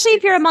 but especially like,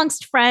 if you're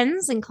amongst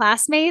friends and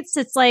classmates,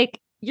 it's like,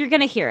 you're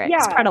going to hear it.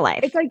 It's part of life.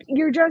 It's like,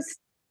 you're just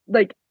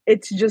like,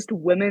 it's just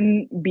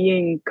women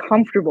being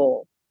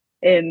comfortable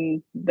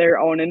in their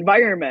own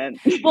environment.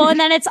 Well, and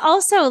then it's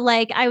also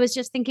like, I was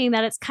just thinking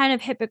that it's kind of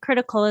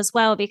hypocritical as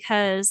well,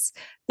 because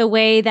the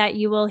way that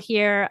you will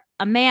hear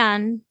a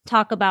man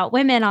talk about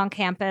women on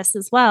campus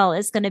as well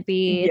is going to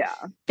be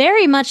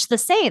very much the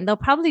same. They'll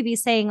probably be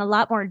saying a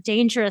lot more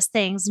dangerous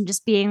things and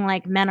just being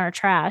like, men are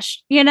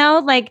trash, you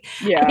know, like,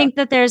 I think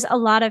that there's a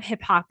lot of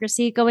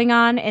hypocrisy going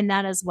on in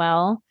that as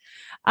well.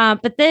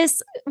 But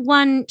this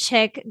one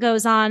chick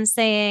goes on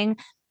saying,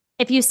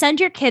 if you send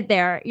your kid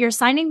there, you're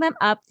signing them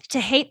up to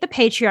hate the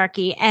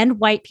patriarchy and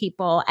white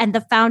people and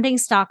the founding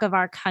stock of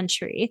our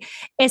country.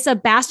 It's a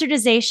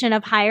bastardization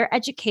of higher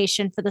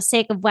education for the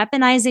sake of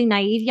weaponizing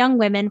naive young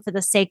women for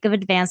the sake of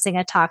advancing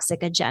a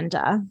toxic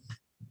agenda.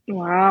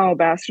 Wow,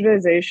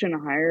 bastardization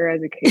of higher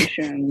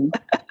education.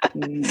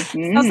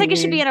 Sounds like it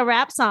should be in a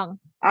rap song.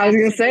 I was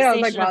going to say, I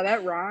was like, wow,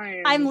 that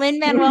rhymes. I'm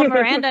Lin-Manuel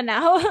Miranda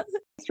now.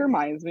 This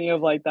reminds me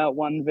of like that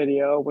one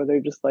video where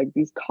they're just like,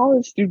 these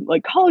college students,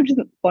 like college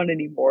isn't fun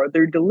anymore.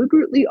 They're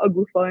deliberately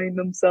uglifying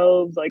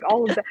themselves, like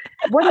all of that.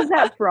 What is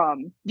that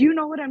from? Do you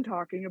know what I'm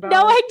talking about?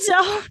 No, I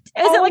don't. Is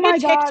it like a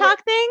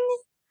TikTok thing?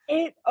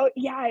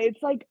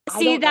 It's like,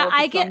 see that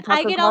I get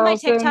all my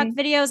TikTok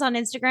videos on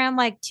Instagram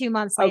like 2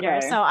 months later.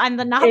 Okay. So I'm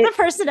not the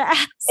person to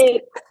ask.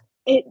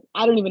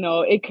 I don't even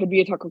know. It could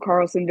be a Tucker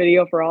Carlson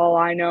video for all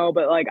I know,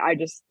 but like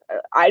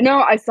I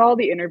know I saw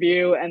the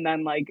interview and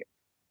then like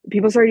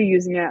people started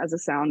using it as a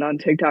sound on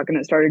TikTok and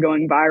it started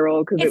going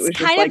viral because it was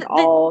just like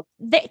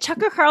the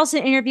Tucker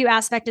Carlson interview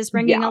aspect is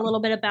ringing a little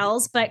bit of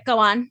bells, but go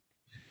on.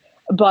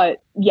 But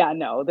yeah,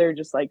 no, they're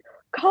just like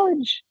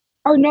college.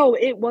 Or no,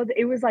 it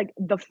was like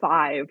the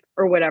 5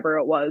 or whatever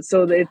it was.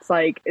 So it's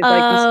like these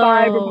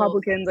 5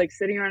 Republicans like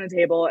sitting around a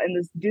table and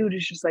this dude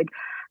is just like,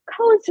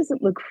 college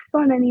doesn't look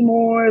fun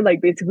anymore. Like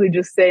basically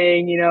just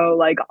saying, you know,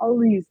 like all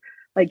these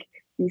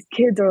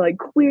kids are like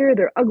queer,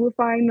 they're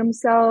uglifying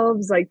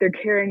themselves, like they're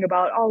caring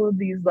about all of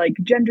these like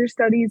gender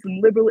studies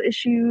and liberal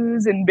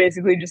issues, and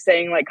basically just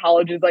saying like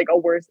college is like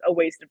a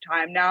waste of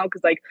time now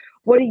because like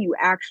what are you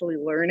actually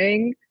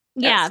learning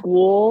at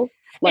school?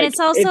 Like and it's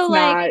also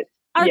like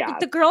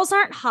the girls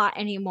aren't hot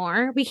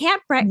anymore. We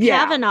can't Brett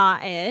Kavanaugh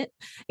it.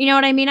 You know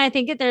what I mean? I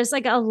think that there's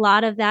like a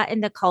lot of that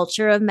in the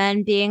culture of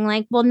men being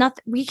like, well,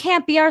 nothing, we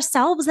can't be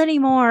ourselves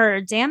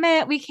anymore. Damn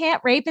it. We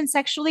can't rape and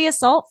sexually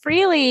assault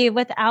freely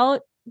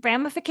without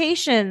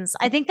ramifications.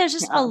 I think there's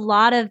just a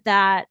lot of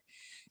that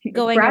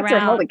going Brats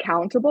around. Are held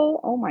accountable.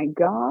 Oh my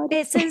God.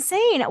 It's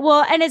insane.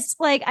 Well, and it's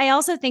like, I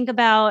also think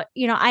about,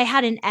 you know, I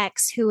had an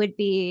ex who would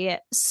be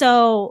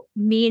so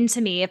mean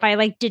to me if I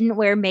like didn't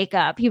wear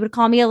makeup. He would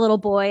call me a little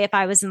boy if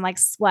I was in like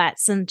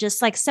sweats and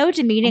just like so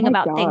demeaning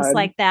about things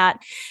like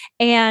that.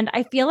 And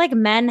I feel like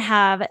men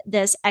have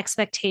this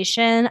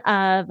expectation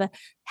of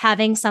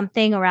having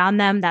something around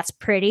them that's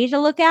pretty to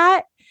look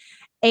at.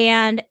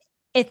 And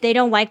if they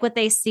don't like what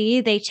they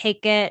see, they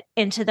take it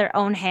into their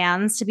own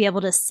hands to be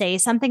able to say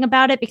something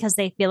about it because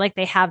they feel like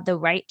they have the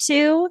right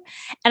to.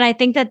 And I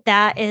think that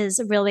that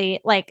is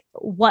really like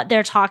what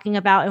they're talking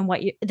about and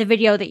what the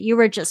video that you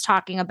were just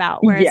talking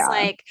about, where it's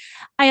like,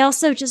 I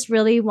also just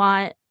really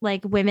want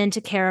like women to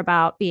care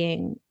about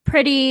being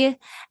pretty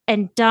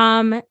and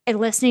dumb and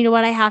listening to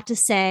what I have to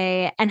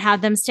say and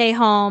have them stay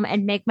home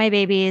and make my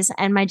babies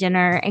and my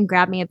dinner and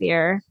grab me a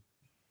beer.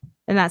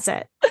 And that's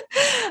it.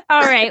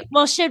 All right.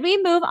 Well, should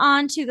we move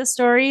on to the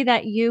story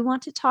that you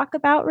want to talk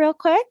about real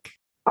quick?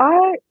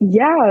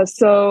 Yeah.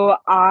 So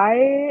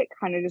I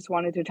kind of just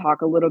wanted to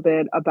talk a little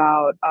bit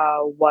about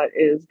what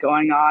is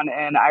going on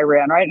in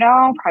Iran right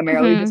now,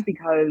 primarily just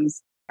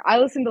because I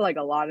listen to like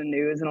a lot of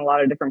news and a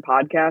lot of different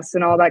podcasts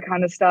and all that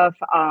kind of stuff.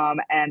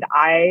 And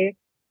I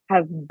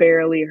have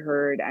barely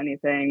heard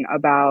anything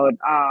about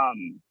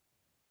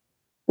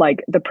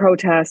like the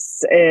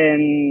protests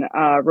in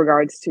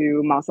regards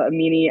to Mahsa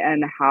Amini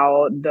and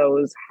how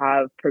those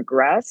have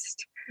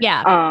progressed.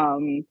 Yeah.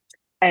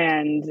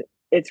 And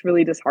it's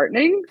really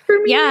disheartening for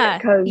me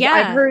because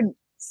I've heard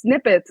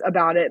snippets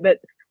about it, but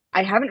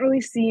I haven't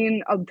really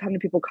seen a ton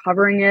of people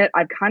covering it.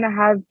 I've kind of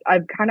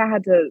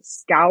had to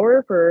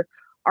scour for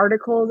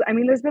articles. I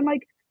mean, there's been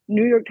like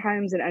New York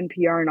Times and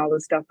NPR and all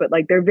this stuff, but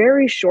like they're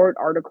very short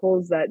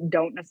articles that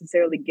don't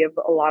necessarily give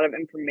a lot of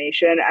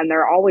information, and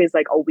they're always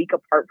like a week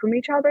apart from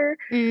each other,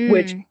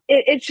 which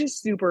it's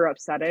just super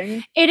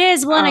upsetting. It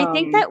is. Well, and I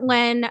think that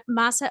when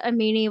Mahsa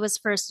Amini was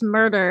first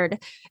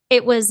murdered,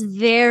 it was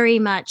very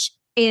much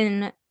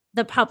in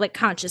the public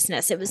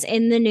consciousness. It was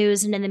in the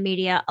news and in the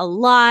media a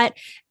lot,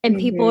 and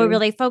people were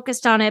really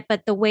focused on it.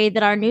 But the way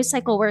that our news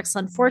cycle works,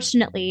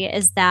 unfortunately,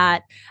 is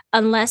that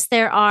unless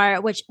there are,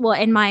 which, well,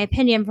 in my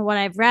opinion, from what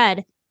I've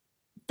read,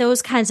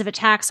 those kinds of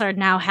attacks are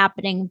now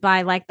happening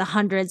by like the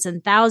hundreds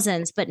and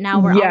thousands, but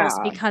now we're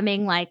almost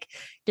becoming like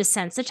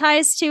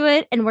desensitized to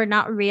it, and we're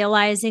not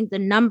realizing the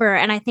number.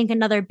 And I think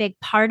another big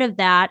part of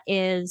that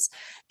is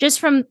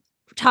just from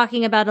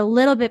talking about a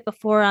little bit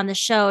before on the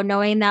show,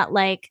 knowing that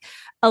like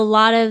a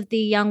lot of the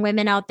young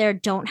women out there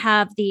don't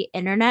have the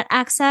internet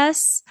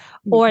access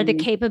or the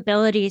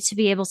capability to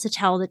be able to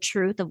tell the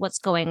truth of what's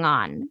going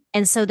on.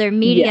 And so their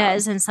media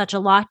is in such a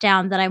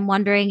lockdown that I'm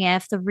wondering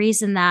if the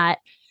reason that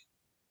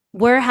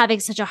we're having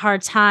such a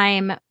hard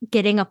time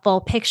getting a full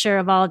picture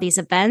of all of these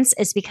events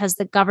is because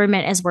the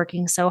government is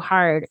working so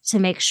hard to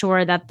make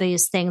sure that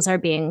these things are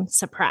being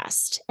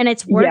suppressed, and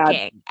it's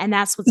working. And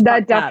that's what's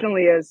that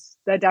definitely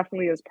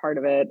is part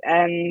of it.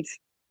 And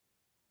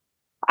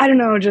I don't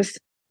know, just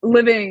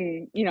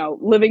living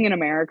in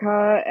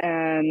America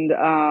and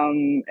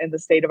in the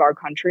state of our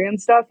country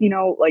and stuff,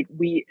 like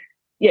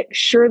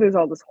sure, there's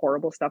all this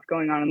horrible stuff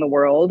going on in the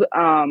world,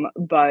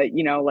 but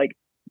like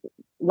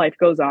life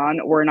goes on.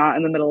 We're not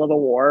in the middle of a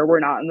war.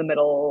 We're not in the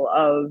middle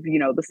of,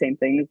 the same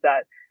things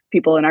that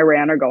people in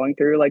Iran are going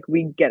through. Like,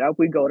 we get up,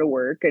 we go to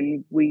work,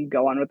 and we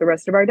go on with the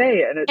rest of our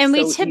day. And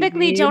we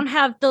typically don't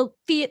have the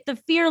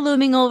fear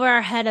looming over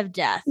our head of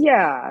death.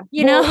 Yeah.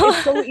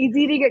 It's so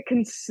easy to get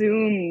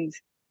consumed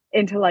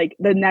into like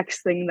the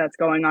next thing that's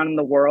going on in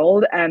the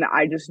world. And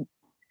I just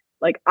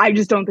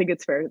don't think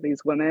it's fair to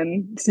these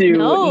women to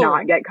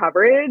not get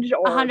coverage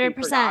or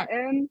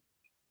 100%.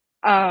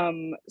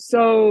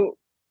 So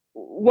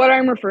what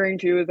I'm referring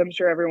to is, I'm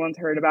sure everyone's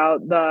heard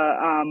about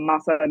the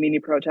Mahsa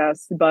Amini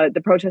protests, but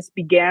the protests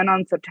began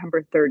on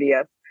September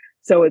 30th.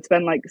 So it's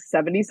been like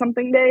 70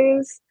 something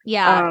days.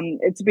 Yeah.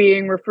 It's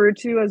being referred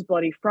to as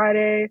Bloody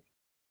Friday.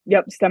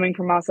 Yep. Stemming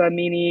from Mahsa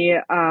Amini.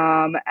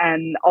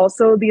 And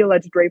also the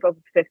alleged rape of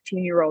a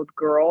 15-year-old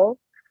girl,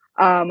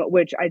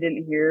 which I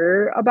didn't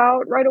hear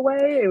about right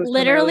away. It was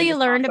literally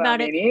learned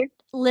about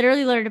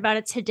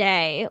it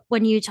today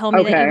when you told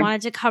me that you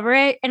wanted to cover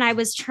it. And I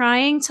was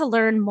trying to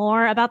learn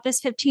more about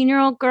this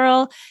 15-year-old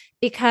girl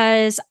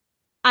because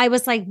I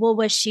was like, well,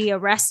 was she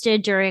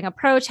arrested during a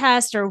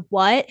protest or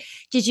what?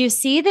 Did you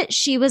see that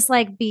she was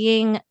like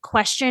being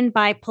questioned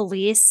by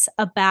police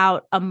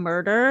about a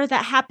murder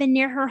that happened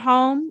near her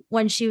home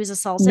when she was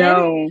assaulted?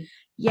 No.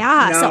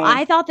 Yeah. No. So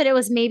I thought that it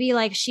was maybe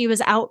like she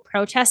was out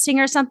protesting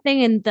or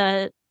something and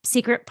the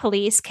secret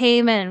police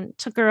came and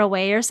took her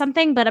away or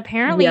something. But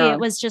apparently it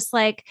was just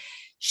like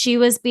she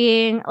was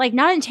being like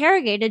not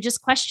interrogated,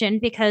 just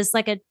questioned because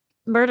like a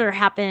murder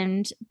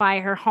happened by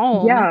her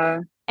home.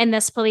 Yeah. And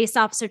this police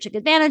officer took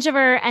advantage of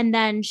her. And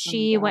then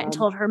she went and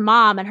told her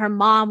mom, and her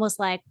mom was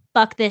like,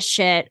 fuck this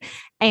shit.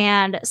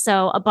 And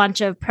so a bunch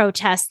of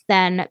protests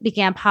then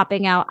began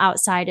popping out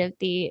outside of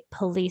the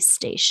police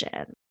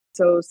station.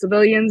 So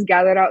civilians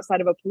gathered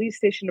outside of a police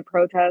station to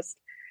protest.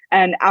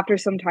 And after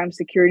some time,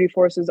 security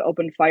forces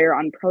opened fire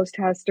on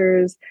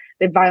protesters.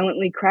 They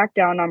violently cracked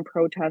down on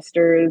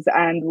protesters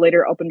and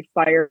later opened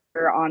fire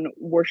on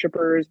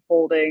worshipers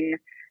holding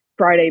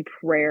Friday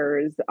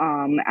prayers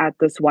at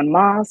this one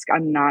mosque.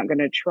 I'm not going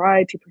to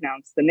try to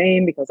pronounce the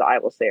name because I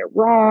will say it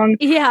wrong.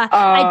 Yeah.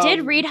 I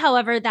did read,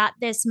 however, that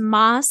this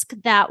mosque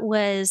that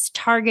was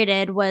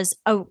targeted was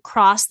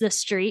across the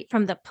street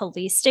from the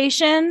police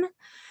station.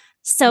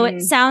 So it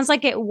sounds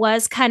like it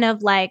was kind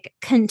of like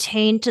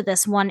contained to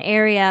this one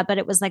area, but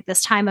it was like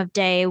this time of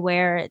day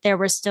where there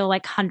were still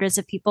like hundreds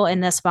of people in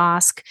this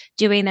mosque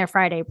doing their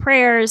Friday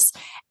prayers.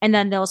 And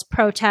then those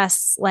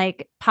protests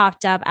like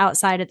popped up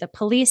outside of the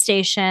police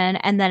station.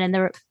 And then in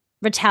the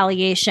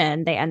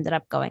retaliation, they ended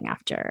up going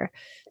after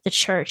the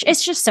church.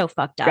 It's just so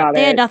fucked up.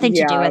 They had nothing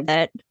to do with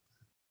it.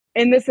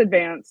 In this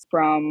advance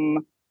from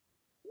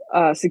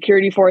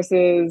security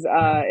forces,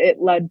 it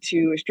led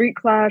to a street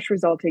clash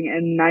resulting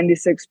in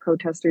 96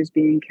 protesters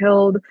being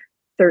killed,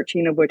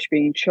 13 of which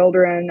being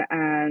children,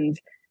 and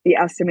the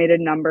estimated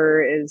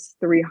number is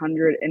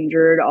 300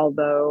 injured,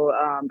 although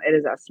it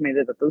is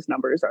estimated that those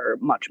numbers are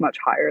much, much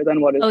higher than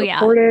what is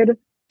reported.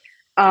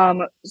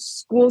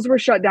 Schools were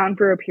shut down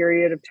for a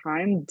period of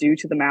time due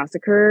to the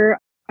massacre.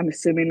 I'm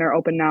assuming they're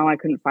open now. I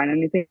couldn't find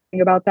anything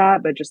about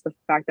that, but just the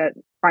fact that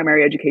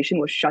primary education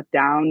was shut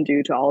down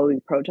due to all of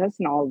these protests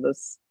and all of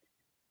this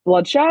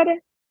bloodshed.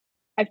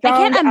 I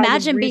can't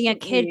imagine being a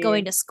kid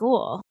going to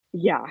school.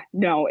 Yeah,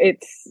 no,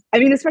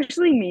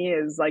 especially me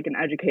as like an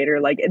educator,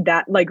 like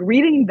that, like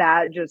reading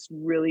that just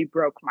really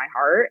broke my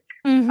heart.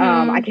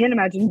 I can't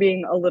imagine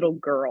being a little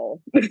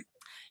girl.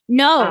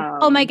 No.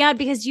 Oh my God,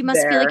 because you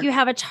must feel like you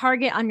have a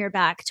target on your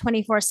back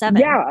 24/7.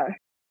 Yeah.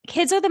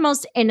 Kids are the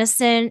most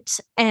innocent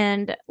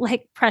and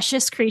like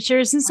precious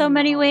creatures in so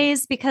many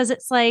ways, because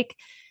it's like,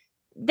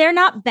 they're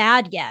not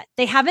bad yet.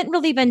 They haven't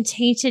really been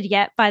tainted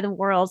yet by the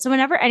world. So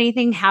whenever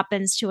anything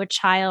happens to a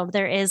child,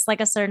 there is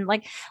like a certain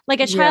like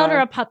a child or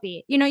a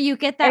puppy. You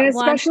get that, and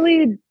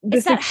especially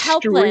this that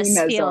helpless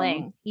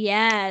feeling.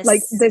 Yes,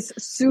 like this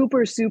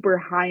super super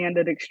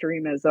high-ended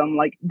extremism,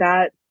 like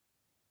that.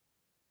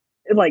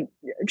 Like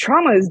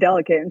trauma is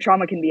delicate, and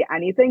trauma can be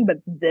anything, but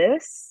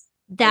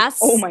that's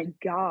oh my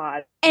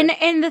God. And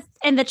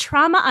the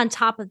trauma on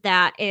top of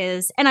that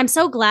is, and I'm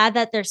so glad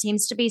that there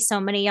seems to be so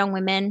many young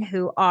women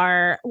who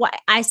are, well,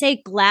 I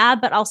say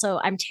glad, but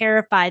also I'm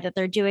terrified that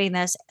they're doing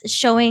this,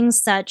 showing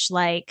such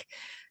like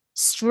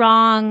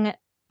strong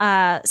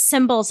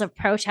symbols of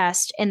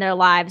protest in their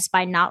lives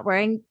by not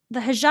wearing the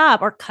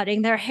hijab or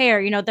cutting their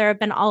hair. You know, there have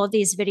been all of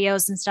these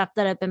videos and stuff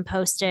that have been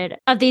posted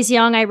of these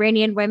young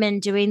Iranian women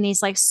doing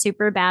these like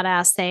super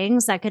badass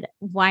things that could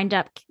wind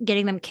up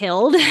getting them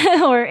killed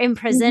or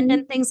imprisoned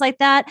and things like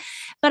that.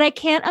 But I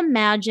can't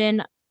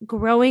imagine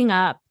growing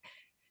up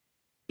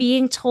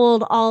being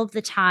told all of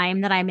the time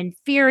that I'm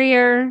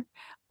inferior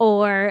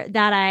or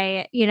that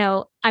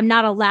I'm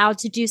not allowed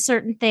to do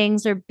certain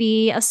things or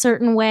be a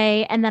certain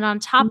way. And then on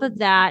top of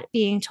that,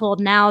 being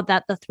told now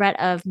that the threat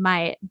of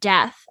my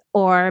death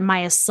or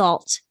my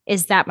assault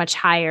is that much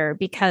higher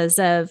because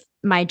of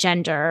my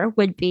gender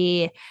would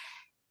be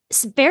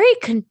very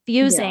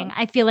confusing. Yeah.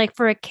 I feel like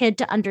for a kid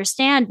to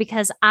understand,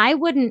 because I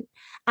wouldn't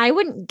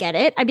get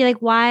it. I'd be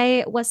like,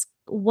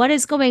 what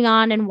is going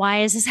on and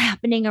why is this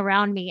happening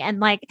around me? And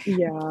like,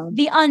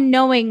 the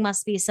unknowing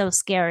must be so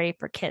scary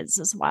for kids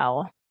as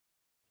well.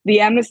 The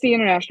Amnesty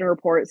International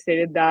report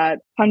stated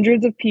that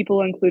hundreds of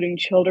people, including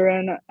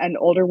children and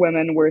older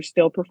women, were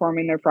still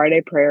performing their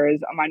Friday prayers,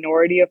 a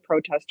minority of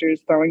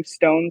protesters throwing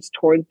stones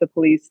towards the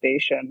police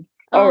station.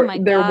 Oh my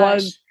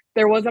gosh.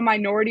 There was a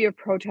minority of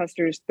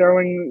protesters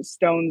throwing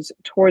stones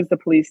towards the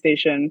police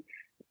station,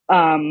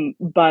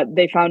 but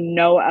they found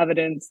no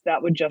evidence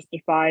that would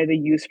justify the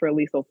use for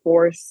lethal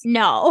force.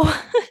 No.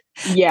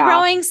 Yeah.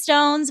 Throwing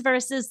stones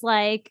versus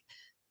like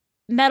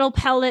metal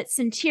pellets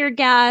and tear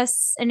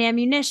gas and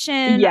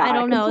ammunition. Yeah, I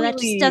don't know. That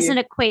just doesn't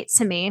equate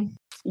to me.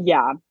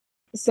 Yeah.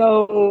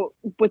 So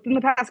within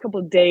the past couple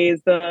of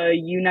days, the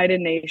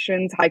United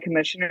Nations High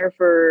Commissioner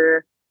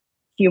for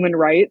Human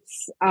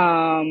Rights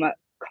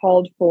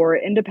called for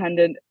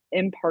independent,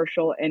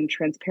 impartial, and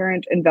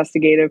transparent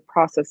investigative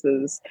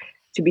processes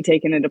to be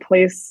taken into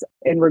place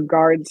in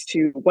regards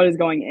to what is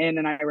going in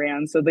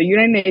Iran. So the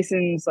United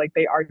Nations, like,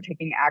 they are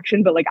taking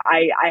action, but like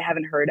I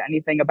haven't heard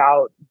anything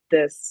about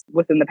this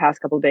within the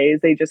past couple of days.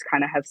 They just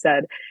kind of have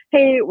said,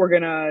 hey, we're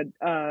gonna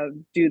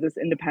do this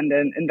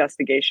independent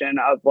investigation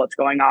of what's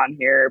going on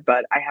here,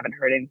 but I haven't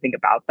heard anything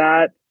about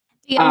that.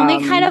 The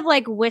only kind of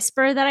like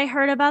whisper that I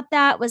heard about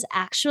that was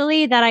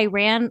actually that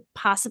Iran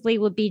possibly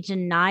would be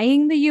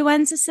denying the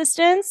UN's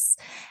assistance.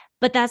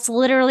 But that's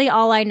literally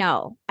all I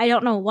know. I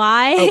don't know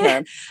why,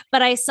 okay.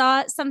 But I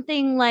saw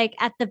something like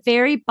at the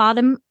very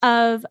bottom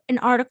of an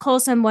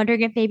article. So I'm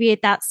wondering if maybe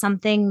that's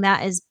something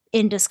that is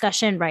in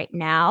discussion right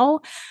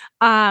now.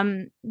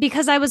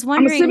 Because I was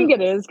wondering. I'm assuming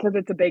it is because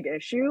it's a big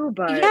issue,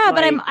 but yeah,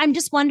 but I'm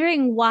just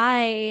wondering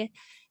why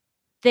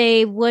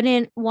they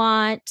wouldn't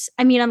want.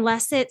 I mean,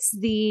 unless it's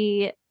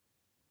the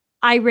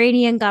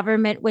Iranian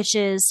government, which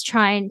is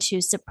trying to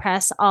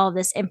suppress all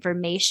this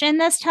information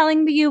that's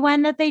telling the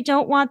UN that they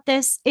don't want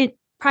this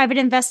private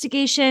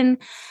investigation,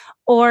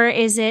 or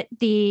is it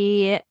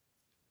the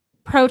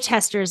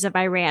protesters of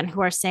Iran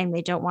who are saying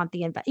they don't want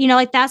the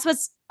like that's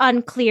what's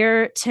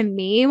unclear to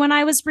me when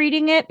I was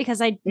reading it,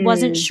 because I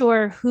wasn't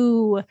sure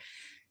who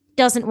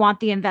doesn't want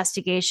the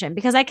investigation,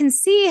 because I can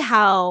see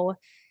how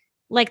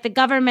like the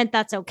government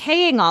that's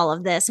okaying all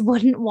of this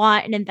wouldn't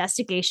want an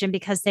investigation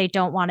because they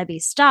don't want to be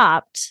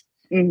stopped.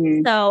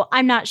 Mm-hmm. So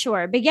I'm not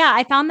sure. But yeah,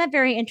 I found that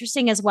very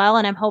interesting as well.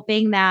 And I'm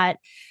hoping that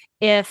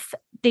if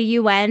the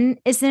UN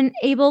isn't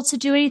able to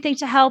do anything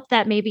to help,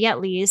 that maybe at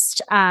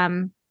least,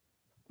 Amnesty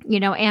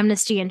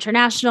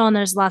International, and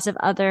there's lots of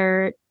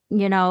other,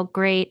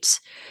 great,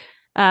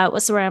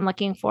 what's the word I'm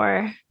looking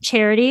for?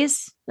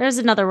 Charities. There's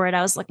another word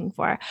I was looking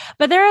for.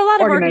 But there are a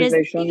lot of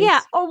organizations. Yeah.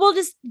 Or we'll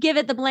just give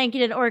it the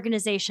blanketed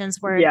organizations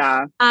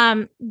where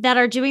that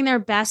are doing their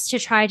best to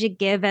try to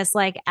give as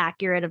like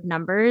accurate of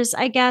numbers,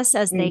 I guess,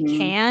 as they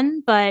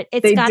can. But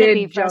it's got to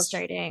be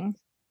frustrating.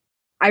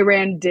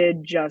 Iran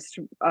did just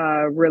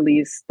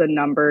release the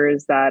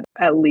numbers that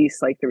at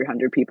least like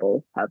 300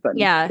 people have been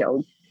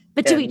killed.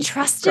 But do we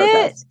trust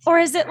it? Or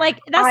is it like,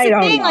 that's the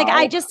thing. Know. Like,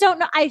 I just don't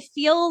know. I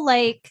feel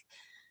like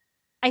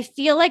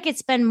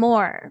it's been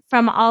more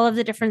from all of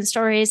the different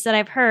stories that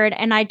I've heard.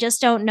 And I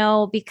just don't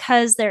know,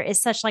 because there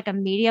is such like a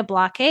media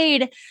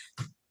blockade.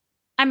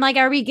 I'm like,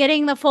 are we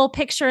getting the full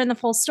picture and the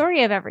full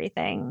story of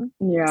everything?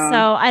 Yeah.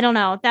 So I don't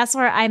know. That's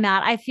where I'm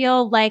at. I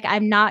feel like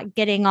I'm not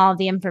getting all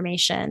the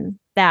information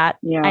that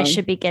I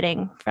should be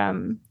getting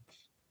from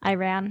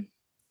Iran.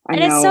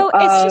 It's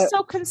just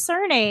so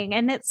concerning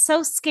and it's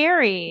so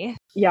scary.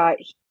 Yeah.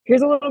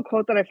 Here's a little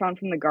quote that I found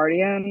from The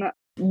Guardian.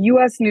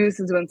 U.S. news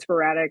has been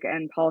sporadic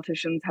and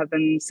politicians have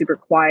been super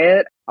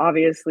quiet,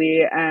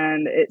 obviously.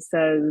 And it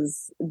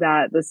says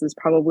that this is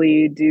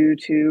probably due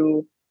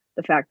to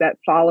the fact that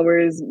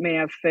followers of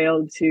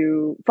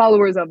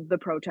the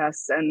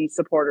protests and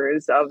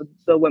supporters of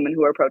the women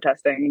who are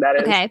protesting, that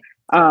is,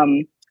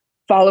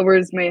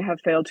 followers may have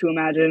failed to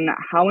imagine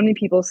how many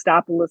people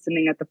stop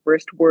listening at the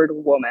first word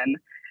woman.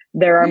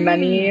 There are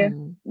many,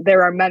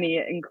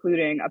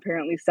 including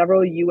apparently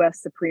several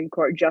U.S. Supreme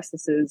Court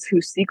justices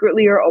who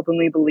secretly or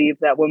openly believe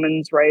that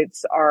women's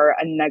rights are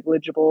a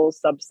negligible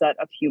subset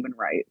of human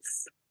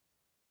rights.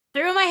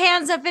 Threw my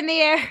hands up in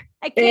the air.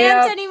 I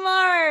can't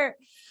anymore.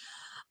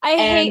 I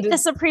hate the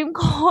Supreme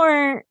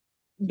Court.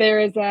 there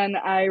is an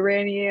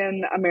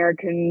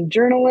Iranian-American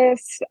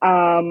journalist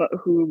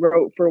who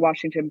wrote for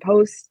Washington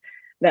Post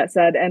that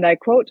said, and I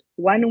quote,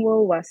 "When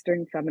will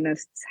Western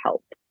feminists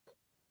help?"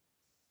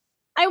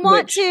 I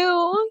want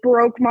to.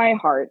 Broke my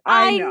heart.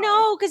 I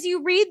know, because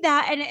you read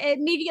that and it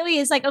immediately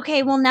is like,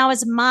 okay, well, now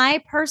it's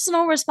my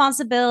personal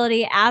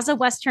responsibility as a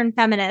Western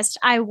feminist.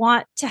 I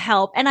want to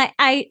help. And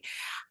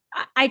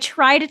I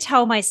try to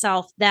tell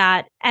myself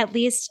that at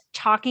least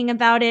talking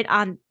about it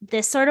on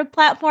this sort of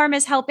platform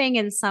is helping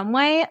in some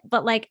way,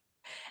 but like,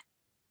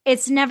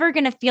 it's never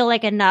going to feel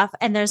like enough.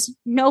 And there's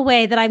no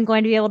way that I'm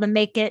going to be able to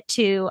make it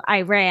to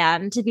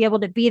Iran to be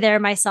able to be there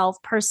myself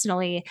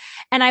personally.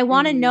 And I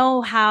want to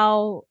know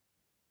how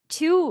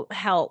to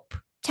help.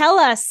 Tell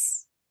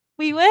us.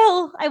 We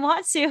will. I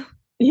want to.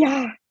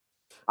 Yeah.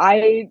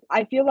 I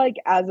feel like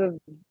as of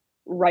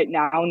right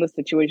now in the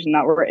situation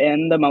that we're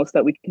in, the most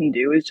that we can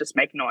do is just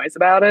make noise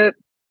about it.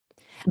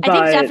 I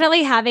think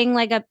definitely having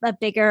like a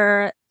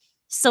bigger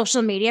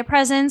social media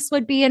presence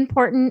would be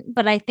important,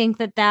 but I think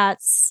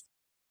that's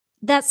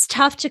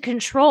tough to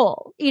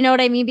control. You know what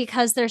I mean?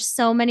 Because there's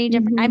so many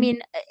different, I mean,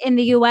 in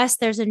the US,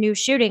 there's a new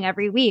shooting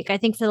every week. I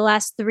think for the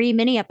last 3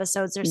 mini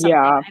episodes or something,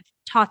 I've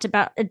talked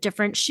about a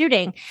different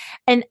shooting.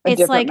 And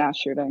it's like mass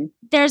shooting.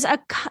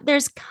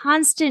 There's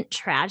constant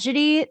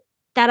tragedy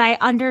that I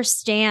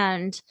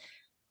understand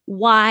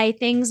why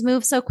things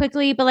move so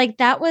quickly. But like,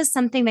 that was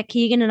something that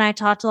Keegan and I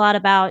talked a lot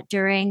about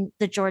during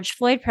the George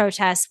Floyd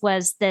protests,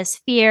 was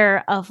this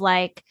fear of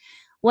like,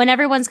 when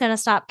everyone's going to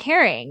stop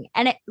caring.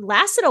 And it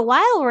lasted a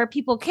while where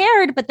people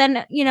cared, but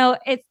then, you know,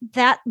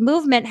 that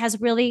movement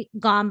has really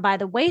gone by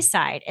the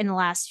wayside in the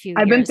last few years.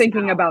 I've been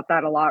thinking about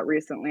that a lot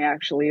recently,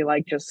 actually,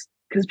 like just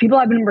because people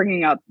have been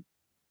bringing up,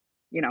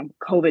 you know,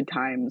 COVID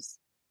times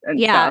and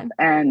stuff.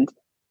 And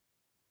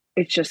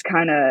it's just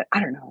kind of, I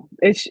don't know,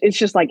 it's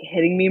just like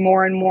hitting me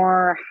more and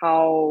more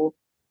how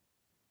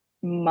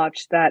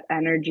much that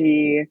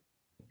energy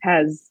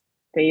has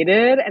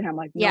faded, and I'm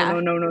like,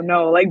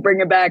 no, like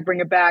bring it back.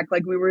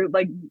 Like we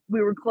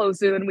were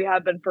closer than we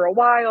have been for a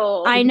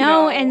while. I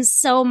know. And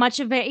so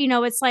much of it, you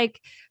know, it's like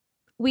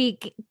we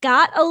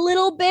got a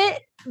little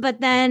bit,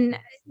 but then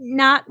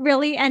not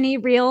really any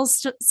real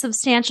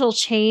substantial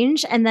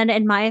change. And then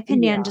in my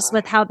opinion, just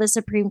with how the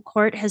Supreme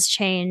Court has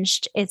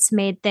changed, it's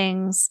made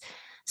things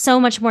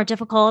so much more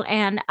difficult.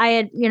 And I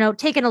had, you know,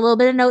 taken a little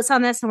bit of notes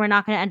on this, and we're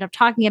not going to end up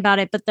talking about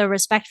it, but the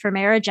Respect for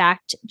Marriage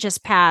Act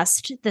just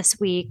passed this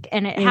week,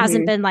 and it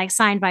hasn't been like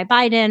signed by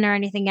Biden or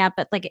anything yet,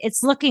 but like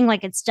it's looking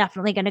like it's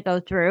definitely going to go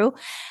through.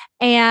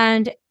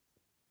 And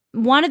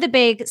one of the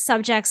big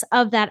subjects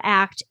of that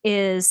act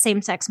is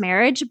same-sex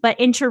marriage, but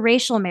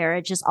interracial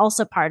marriage is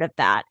also part of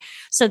that.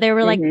 So there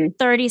were like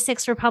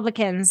 36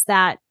 Republicans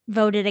that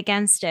voted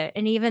against it.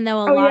 And even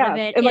though a lot of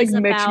it and is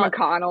like Mitch about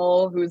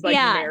McConnell, who's like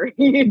married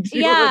to an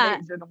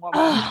Asian woman.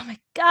 Oh my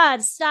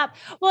God, stop.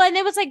 Well, and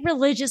it was like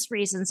religious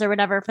reasons or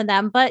whatever for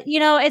them. But, you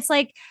know, it's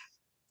like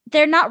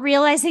they're not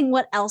realizing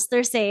what else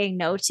they're saying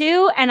no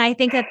to. And I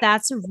think that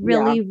that's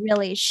really,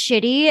 really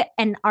shitty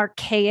and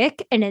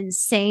archaic and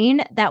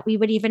insane that we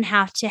would even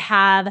have to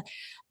have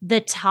the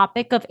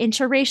topic of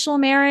interracial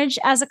marriage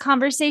as a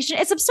conversation.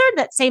 It's absurd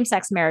that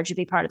same-sex marriage would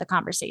be part of the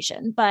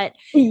conversation, but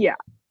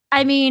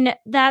I mean,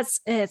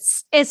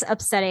 it's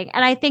upsetting.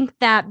 And I think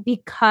that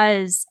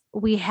because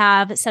we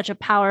have such a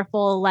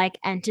powerful like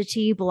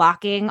entity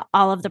blocking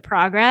all of the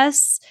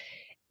progress,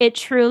 it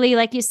truly,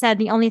 like you said,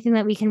 the only thing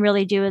that we can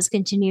really do is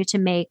continue to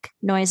make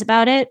noise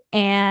about it.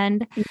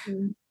 And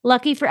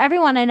lucky for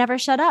everyone, I never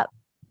shut up.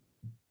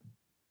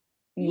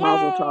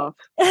 Mazel tov.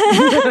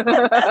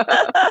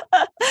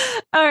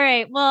 All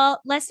right. Well,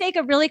 let's take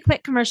a really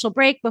quick commercial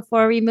break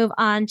before we move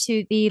on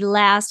to the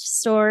last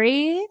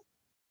story.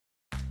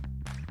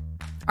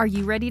 Are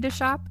you ready to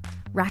shop?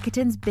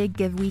 Rakuten's Big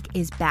Give Week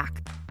is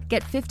back.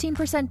 Get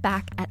 15%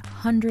 back at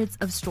hundreds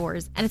of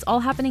stores, and it's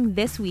all happening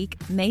this week,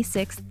 May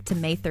 6th to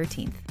May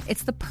 13th.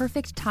 It's the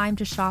perfect time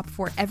to shop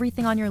for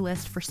everything on your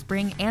list for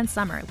spring and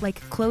summer, like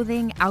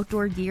clothing,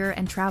 outdoor gear,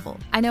 and travel.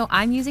 I know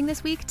I'm using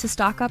this week to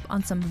stock up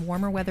on some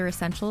warmer weather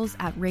essentials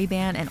at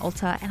Ray-Ban and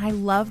Ulta, and I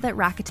love that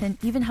Rakuten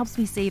even helps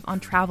me save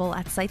on travel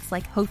at sites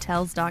like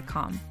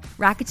Hotels.com.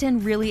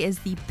 Rakuten really is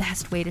the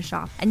best way to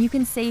shop, and you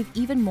can save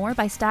even more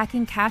by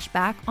stacking cash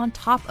back on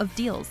top of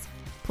deals.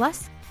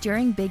 Plus,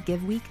 during Big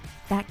Give Week,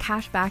 that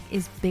cash back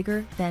is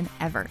bigger than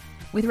ever.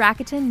 With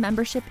Rakuten,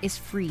 membership is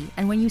free,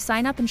 and when you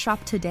sign up and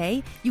shop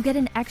today, you get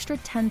an extra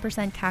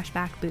 10% cash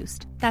back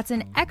boost. That's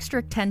an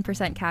extra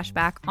 10% cash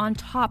back on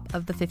top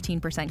of the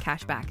 15%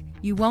 cash back.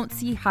 You won't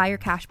see higher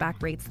cash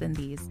back rates than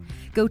these.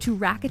 Go to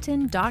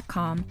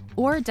Rakuten.com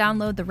or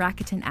download the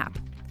Rakuten app.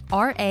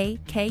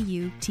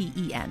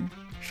 Rakuten.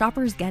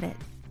 Shoppers get it.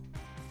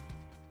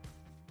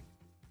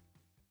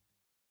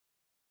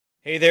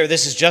 Hey there,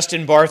 this is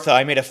Justin Bartha.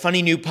 I made a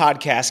funny new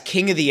podcast,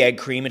 King of the Egg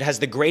Cream. It has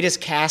the greatest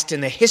cast in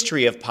the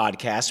history of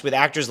podcasts with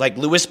actors like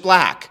Louis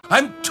Black.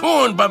 I'm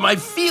torn by my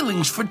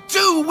feelings for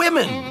two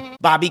women.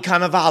 Bobby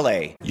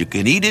Cannavale. You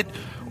can eat it,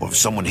 Or if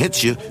someone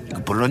hits you, you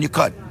can put it on your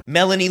cut.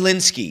 Melanie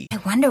Linsky. I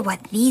wonder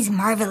what these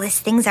marvelous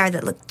things are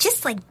that look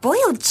just like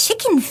boiled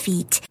chicken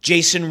feet.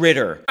 Jason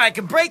Ritter. I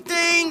can break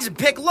things and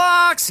pick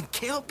locks and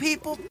kill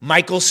people.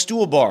 Michael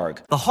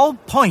Stuhlbarg. The whole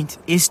point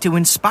is to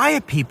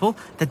inspire people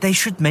that they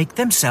should make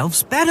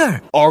themselves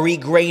better. Ari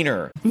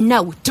Grainer.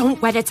 No,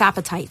 don't whet its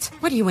appetite.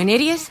 What are you, an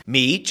idiot?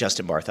 Me,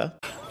 Justin Bartha.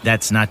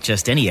 That's not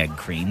just any egg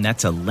cream,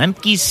 that's a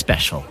Lemke's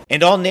special.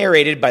 And all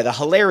narrated by the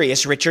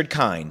hilarious Richard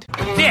Kind.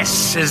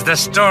 This is the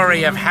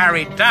story of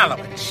Harry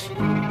Dalowitz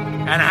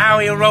and how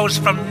he rose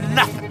from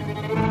nothing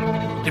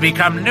to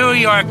become New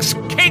York's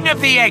King of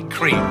the Egg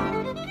Cream.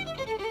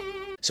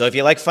 So if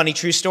you like funny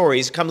true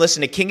stories, come listen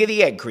to King of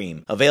the Egg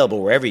Cream,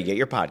 available wherever you get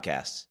your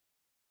podcasts.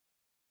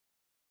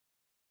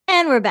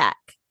 And we're back.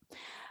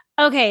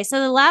 Okay,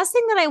 so the last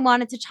thing that I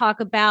wanted to talk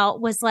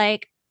about was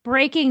like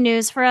breaking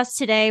news for us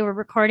today. We're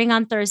recording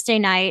on Thursday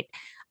night.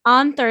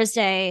 On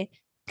Thursday,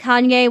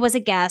 Kanye was a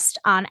guest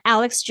on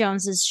Alex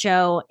Jones's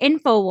show,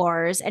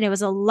 InfoWars, and it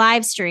was a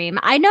live stream.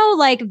 I know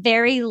like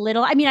very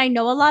little. I mean, I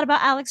know a lot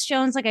about Alex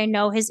Jones. Like I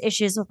know his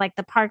issues with like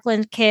the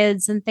Parkland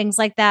kids and things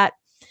like that.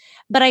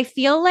 But I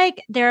feel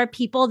like there are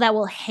people that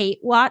will hate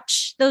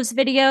watch those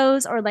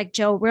videos, or like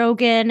Joe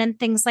Rogan and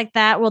things like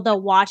that, where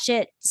they'll watch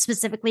it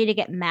specifically to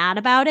get mad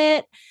about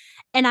it.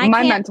 And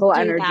my mental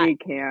energy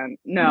can't.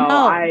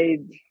 No,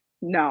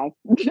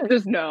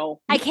 just no.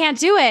 I can't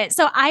do it.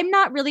 So I'm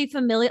not really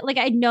familiar. Like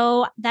I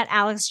know that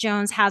Alex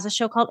Jones has a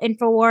show called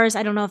InfoWars.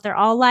 I don't know if they're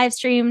all live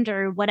streamed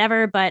or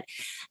whatever, but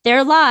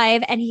they're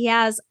live, and he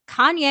has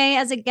Kanye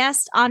as a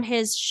guest on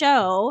his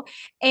show.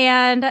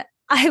 And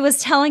I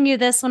was telling you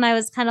this when I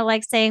was kind of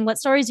like saying what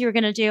stories you were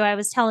going to do. I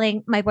was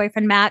telling my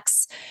boyfriend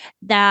Max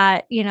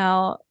that, you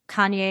know,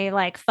 Kanye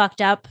like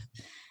fucked up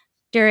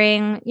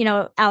during, you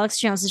know, Alex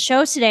Jones's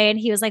show today. And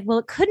he was like, well,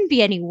 it couldn't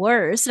be any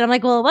worse. And I'm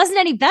like, well, it wasn't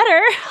any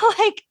better.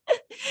 Like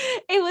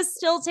it was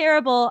still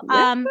terrible.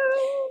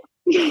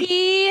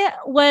 He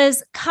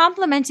was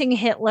complimenting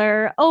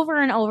Hitler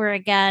over and over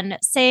again,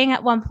 saying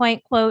at one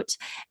point, quote,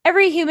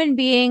 every human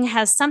being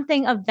has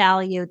something of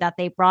value that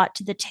they brought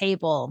to the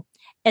table,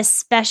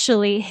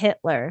 especially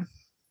Hitler.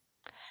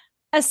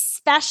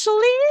 Especially?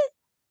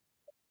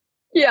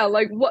 Yeah,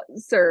 like what,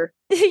 sir?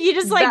 You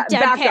just like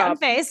deadpan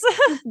face.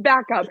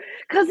 Back up.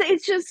 Because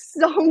it's just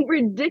so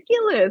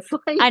ridiculous.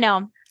 Like, I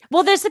know.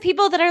 Well, there's the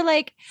people that are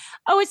like,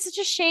 oh, it's such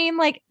a shame.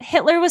 Like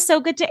Hitler was so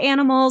good to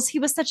animals. He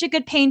was such a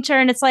good painter.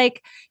 And it's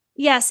like,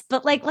 yes,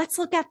 but like, let's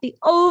look at the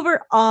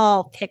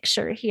overall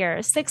picture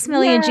here. 6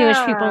 million Jewish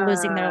people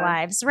losing their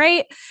lives,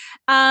 right?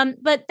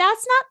 But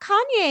that's not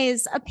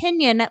Kanye's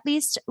opinion, at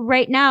least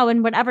right now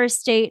in whatever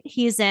state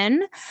he's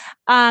in.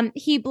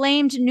 He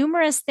blamed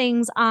numerous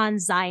things on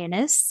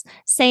Zionists,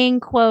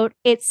 saying, quote,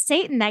 it's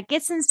Satan that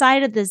gets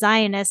inside of the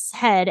Zionists'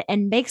 head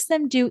and makes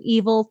them do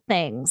evil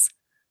things.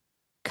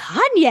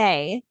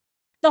 Kanye.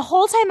 The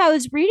whole time I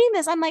was reading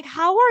this, I'm like,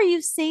 how are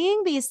you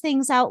saying these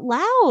things out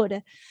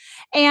loud?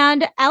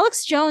 And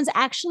Alex Jones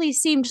actually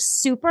seemed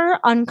super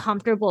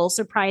uncomfortable,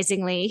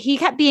 surprisingly. He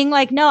kept being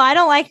like, no, I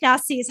don't like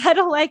Nazis. I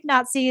don't like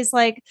Nazis,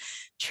 like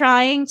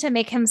trying to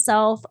make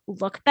himself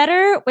look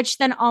better, which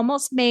then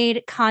almost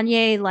made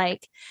Kanye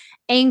like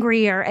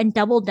angrier and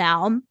double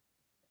down.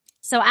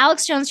 So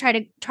Alex Jones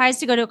tries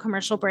to go to a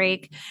commercial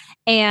break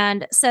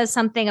and says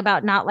something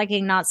about not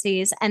liking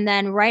Nazis. And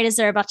then right as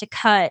they're about to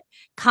cut,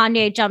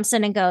 Kanye jumps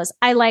in and goes,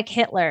 I like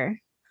Hitler.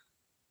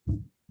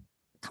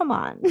 Come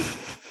on.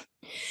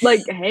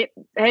 Like, hey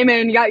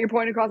man, you got your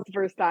point across the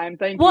first time.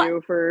 Thank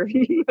you for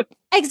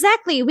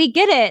Exactly. We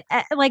get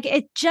it. Like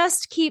it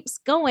just keeps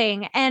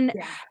going. And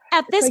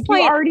at this like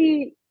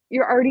point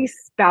you're already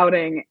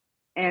spouting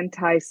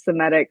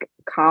anti-Semitic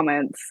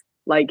comments.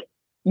 Like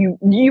you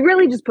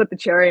really just put the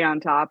cherry on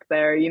top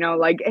there, you know,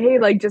 like, hey,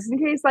 like just in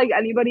case like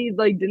anybody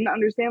like didn't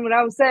understand what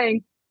I was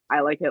saying, I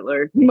like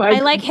Hitler.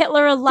 I like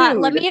Hitler a lot.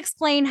 Dude. Let me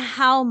explain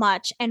how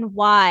much and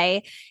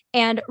why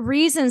and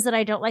reasons that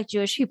I don't like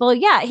Jewish people.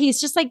 Yeah,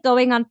 he's just like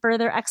going on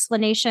further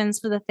explanations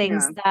for the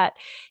things that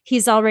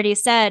he's already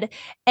said.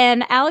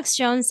 And Alex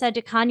Jones said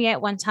to Kanye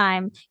at one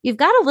time, you've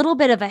got a little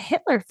bit of a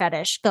Hitler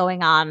fetish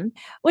going on,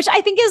 which I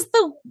think is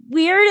the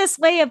weirdest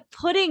way of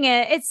putting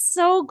it. It's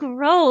so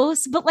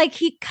gross, but like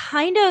he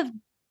kind of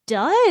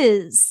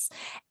does.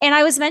 And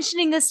I was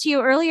mentioning this to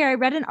you earlier. I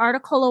read an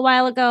article a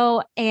while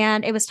ago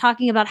and it was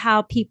talking about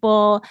how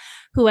people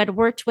who had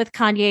worked with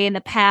Kanye in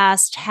the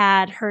past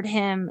had heard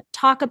him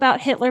talk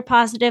about Hitler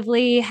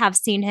positively, have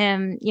seen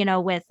him, you know,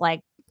 with like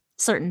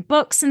certain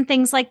books and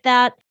things like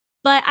that.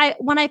 But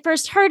when I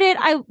first heard it,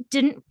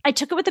 I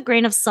took it with a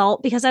grain of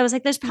salt because I was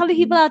like, there's probably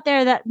people out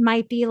there that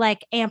might be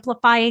like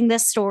amplifying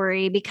this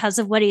story because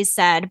of what he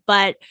said.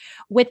 But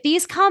with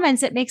these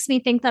comments, it makes me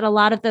think that a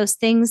lot of those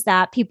things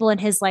that people in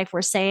his life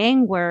were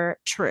saying were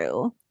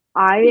true.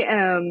 I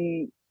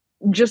am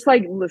just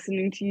like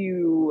listening to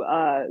you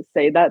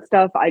say that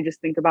stuff. I just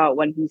think about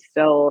when he's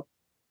still,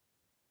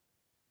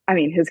 I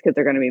mean, his kids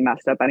are going to be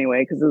messed up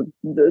anyway because of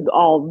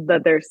all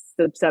that they're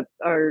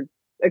are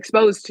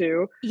exposed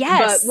to.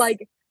 Yes. But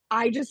like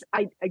I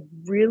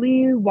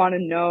really want to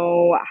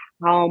know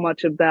how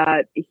much of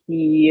that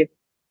he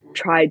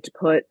tried to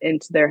put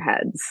into their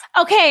heads.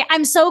 Okay,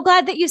 I'm so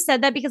glad that you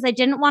said that because I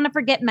didn't want to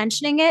forget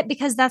mentioning it,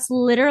 because that's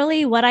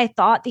literally what I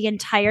thought the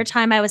entire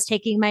time I was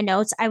taking my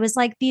notes. I was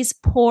like, these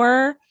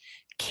poor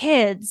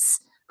kids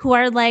who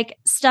are like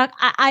stuck.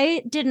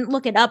 I didn't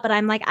look it up, but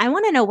I'm like, I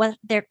want to know what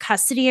their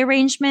custody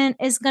arrangement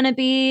is going to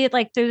be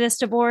like through this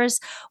divorce.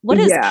 What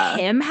does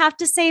Kim have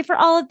to say for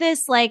all of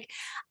this? Like,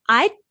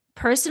 I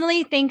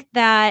personally think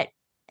that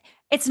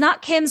it's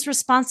not Kim's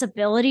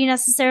responsibility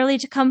necessarily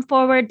to come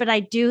forward, but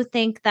I do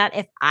think that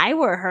if I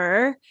were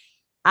her,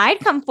 I'd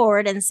come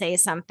forward and say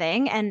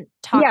something and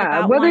talk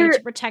about wanting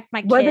to protect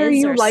my kids. Whether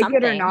you like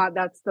something. it or not,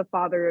 that's the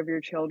father of your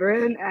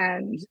children,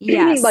 and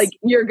yes. like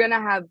you're gonna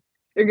have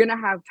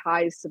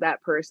ties to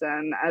that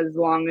person as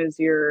long as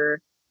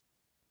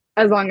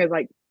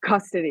like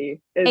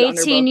custody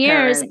is 18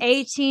 years. Parents.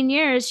 18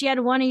 years. She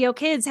had one of your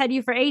kids had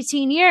you for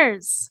 18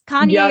 years.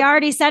 Kanye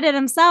already said it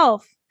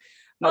himself.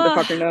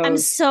 Motherfucker knows. I'm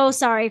so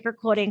sorry for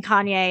quoting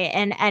Kanye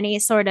in any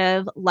sort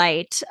of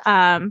light.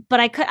 But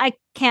I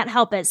can't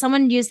help it.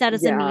 Someone used that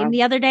as a meme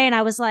the other day, and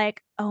I was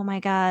like, oh my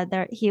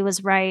God, he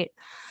was right.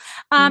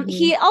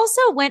 He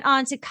also went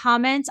on to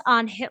comment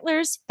on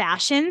Hitler's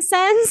fashion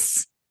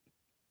sense.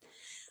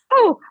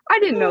 Oh, I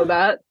didn't know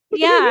that.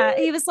 Yeah,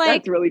 he was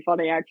like, that's really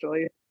funny,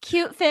 actually.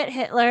 Cute fit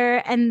Hitler,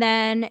 and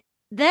then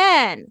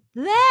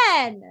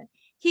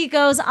he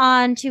goes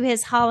on to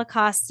his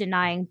Holocaust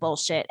denying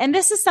bullshit. And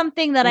this is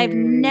something that I've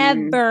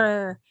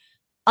never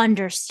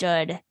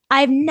understood.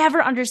 I've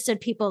never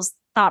understood people's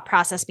thought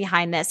process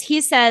behind this.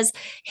 He says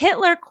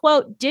Hitler,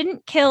 quote,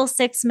 didn't kill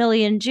 6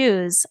 million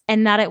Jews,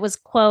 and that it was,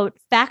 quote,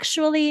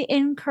 factually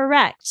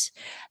incorrect.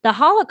 The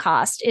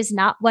Holocaust is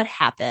not what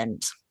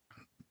happened.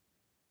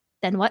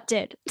 Then what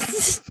did?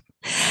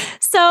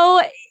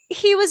 So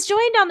he was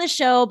joined on the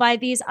show by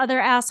these other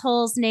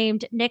assholes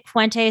named Nick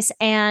Fuentes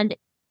and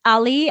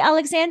Ali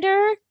Alexander.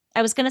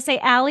 I was going to say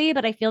Ali,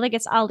 but I feel like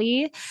it's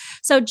Ali.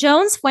 So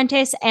Jones,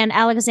 Fuentes, and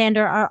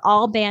Alexander are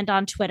all banned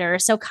on Twitter.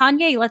 So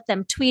Kanye let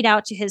them tweet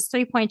out to his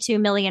 3.2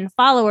 million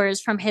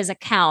followers from his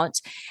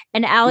account.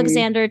 And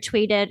Alexander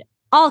tweeted,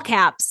 all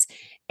caps,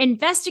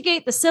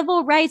 investigate the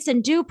civil rights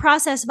and due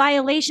process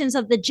violations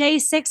of the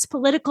J6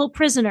 political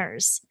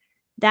prisoners.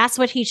 That's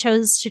what he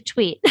chose to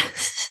tweet.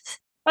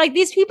 Like,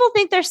 these people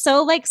think they're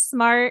so like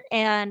smart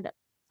and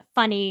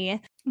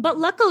funny. But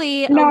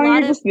luckily,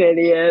 you're just an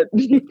idiot.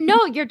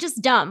 No, you're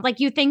just dumb. Like,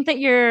 you think that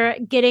you're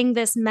getting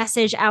this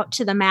message out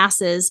to the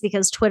masses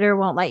because Twitter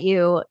won't let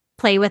you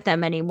play with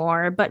them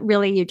anymore. But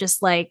really, you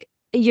just like,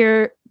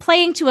 you're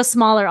playing to a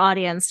smaller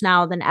audience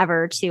now than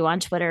ever too on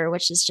Twitter,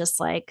 which is just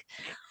like,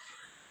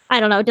 I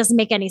don't know. It doesn't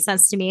make any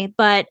sense to me.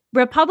 But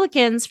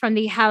Republicans from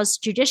the House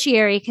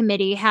Judiciary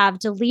Committee have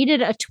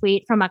deleted a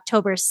tweet from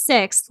October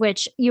 6th,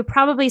 which you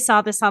probably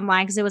saw this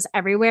online because it was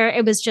everywhere.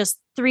 It was just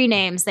 3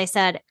 names. They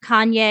said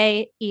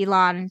Kanye,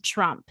 Elon,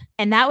 Trump.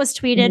 And that was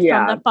tweeted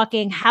from the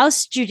fucking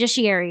House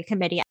Judiciary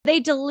Committee. They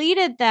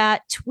deleted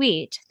that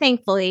tweet,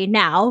 thankfully,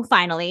 now,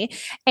 finally.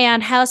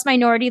 And House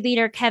Minority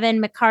Leader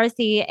Kevin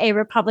McCarthy, a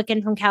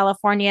Republican from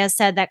California,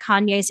 said that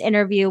Kanye's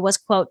interview was,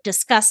 quote,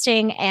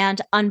 disgusting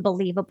and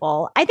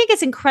unbelievable. I think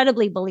it's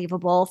incredibly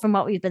believable from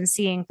what we've been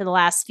seeing for the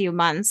last few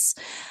months.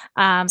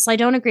 So I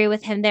don't agree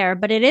with him there,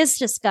 but it is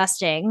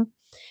disgusting.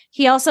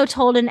 He also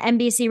told an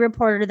NBC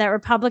reporter that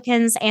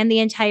Republicans and the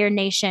entire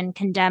nation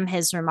condemn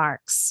his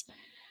remarks.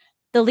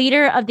 The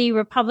leader of the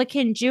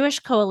Republican Jewish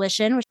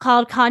Coalition, which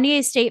called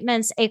Kanye's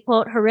statements a,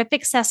 quote,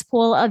 horrific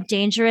cesspool of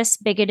dangerous,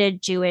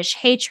 bigoted Jewish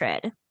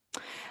hatred.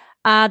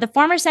 The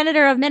former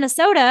senator of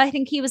Minnesota, I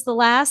think he was the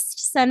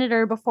last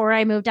senator before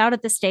I moved out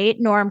of the state,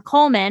 Norm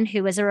Coleman,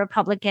 who is a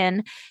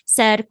Republican,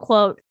 said,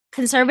 quote,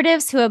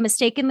 conservatives who have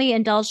mistakenly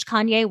indulged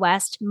Kanye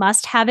West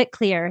must have it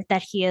clear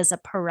that he is a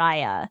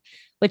pariah,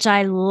 which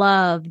I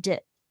loved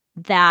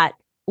that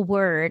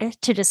word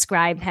to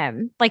describe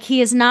him. Like,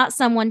 he is not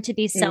someone to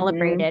be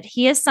celebrated.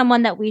 He is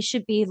someone that we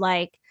should be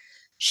like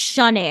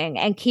shunning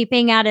and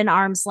keeping at an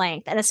arm's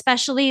length. And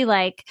especially,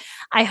 like,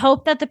 I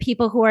hope that the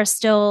people who are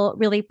still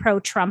really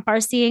pro-Trump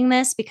are seeing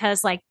this,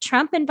 because like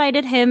Trump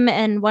invited him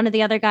and one of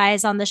the other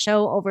guys on the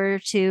show over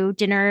to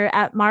dinner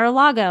at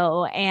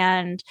Mar-a-Lago,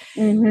 and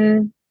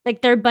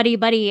like they're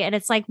buddy. And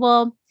it's like,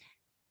 well,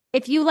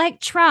 if you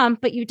like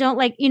Trump, but you don't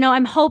like,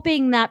 I'm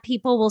hoping that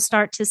people will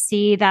start to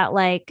see that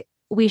like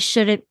we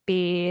shouldn't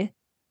be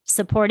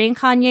supporting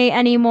Kanye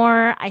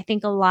anymore. I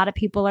think a lot of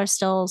people are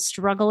still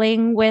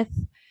struggling with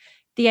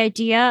the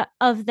idea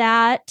of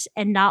that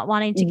and not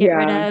wanting to get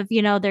rid of,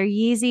 their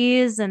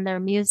Yeezys and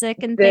their music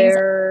and things.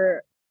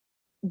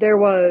 There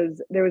was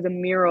a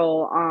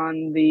mural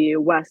on the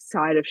west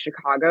side of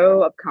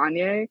Chicago of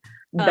Kanye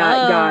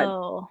that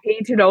got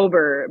painted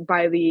over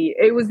by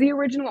it was the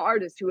original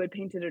artist who had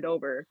painted it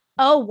over.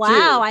 Oh, wow.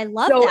 Too. I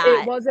love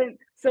that.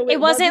 It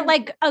wasn't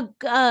like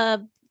a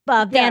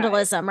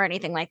vandalism or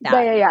anything like that.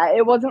 Yeah.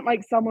 It wasn't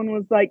like someone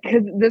was like,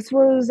 because this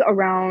was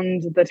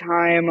around the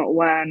time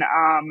when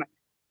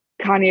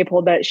Kanye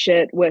pulled that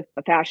shit with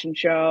the fashion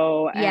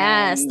show.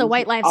 Yes, the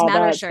White Lives all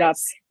Matter that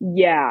shirts. Stuff.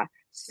 Yeah.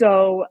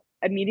 So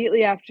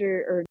immediately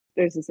after, or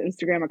there's this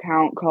Instagram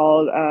account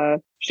called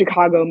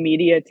Chicago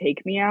Media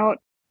Take Me Out.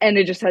 And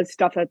it just has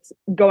stuff that's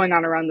going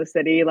on around the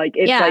city. Like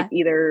it's like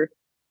either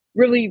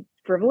really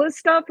frivolous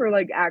stuff or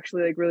like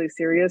actually like really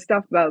serious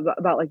stuff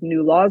about like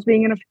new laws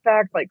being in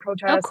effect, like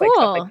protests, like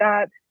stuff like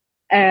that.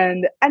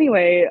 And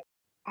anyway,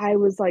 I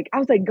was like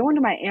going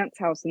to my aunt's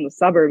house in the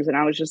suburbs, and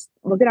I was just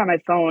looking at my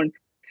phone,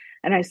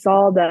 and I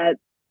saw that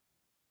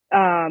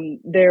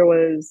there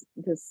was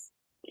this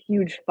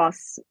huge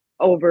fuss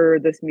over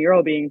this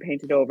mural being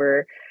painted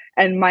over.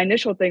 And my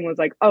initial thing was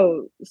like,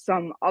 oh,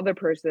 some other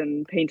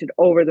person painted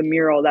over the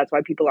mural. That's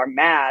why people are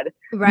mad.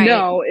 Right.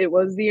 No, it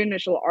was the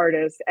initial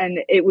artist. And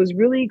it was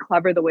really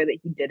clever the way that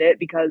he did it,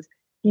 because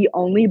he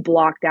only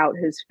blocked out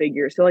his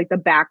figure. So like the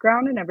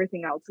background and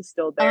everything else is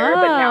still there,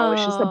 but now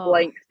it's just a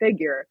blank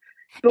figure.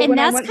 But and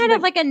that's kind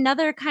of like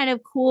another kind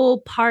of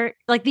cool part.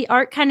 Like the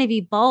art kind of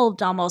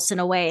evolved almost in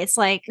a way. It's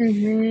like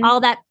all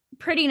that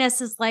prettiness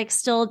is like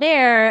still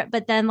there,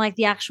 but then like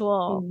the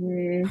actual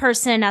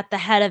person at the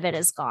head of it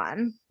is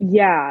gone.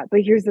 Yeah,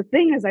 but here's the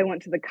thing: is I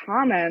went to the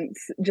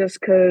comments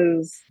just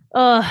because.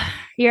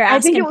 You're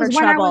asking for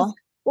trouble.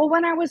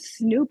 When I was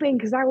snooping,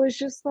 because I was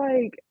just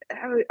like,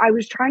 I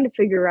was trying to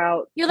figure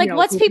out. You're like,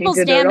 what's people's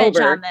damage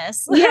on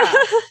this? Yeah,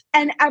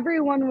 and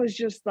everyone was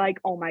just like,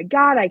 "Oh my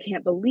god, I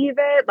can't believe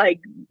it!" Like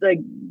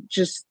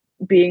just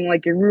being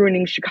like, "You're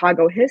ruining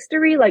Chicago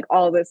history," like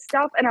all this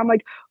stuff, and I'm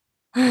like.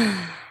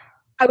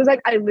 I was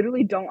like, I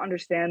literally don't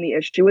understand the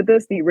issue with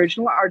this. The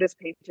original artist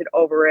painted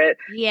over it.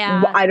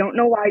 Yeah. I don't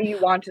know why you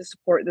want to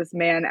support this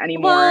man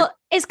anymore. Well,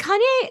 is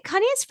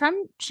Kanye's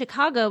from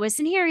Chicago,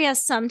 isn't he? Or he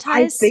has some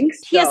ties? I think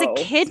so. He has a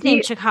kid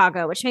named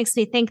Chicago, which makes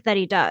me think that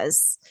he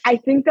does. I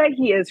think that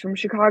he is from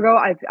Chicago.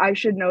 I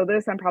should know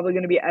this. I'm probably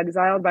going to be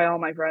exiled by all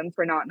my friends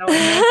for not knowing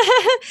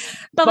this.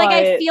 but like,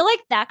 I feel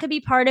like that could be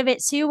part of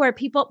it too, where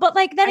people, but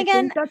like, then again.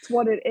 I think that's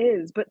what it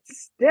is, but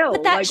still.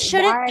 But that like,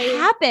 shouldn't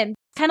happen.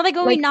 Kind of like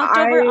when we knocked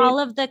over all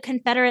of the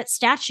Confederate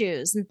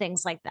statues and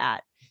things like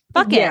that.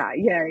 Fuck it.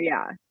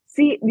 Yeah.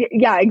 See,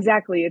 yeah,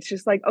 exactly. It's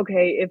just like,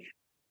 okay, if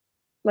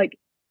like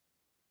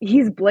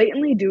he's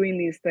blatantly doing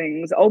these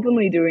things,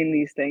 openly doing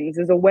these things,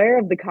 is aware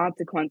of the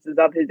consequences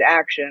of his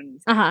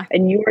actions,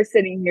 and you are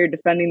sitting here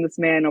defending this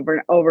man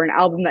over an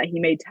album that he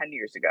made 10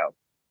 years ago.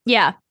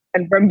 Yeah.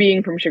 And from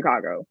being from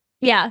Chicago.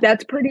 Yeah.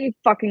 That's pretty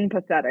fucking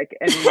pathetic,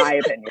 in my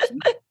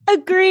opinion.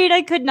 Agreed.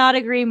 I could not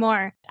agree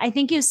more. I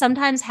think you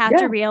sometimes have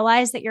to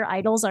realize that your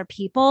idols are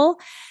people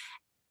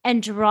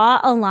and draw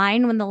a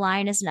line when the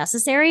line is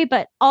necessary,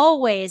 but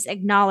always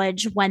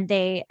acknowledge when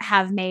they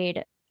have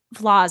made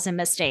flaws and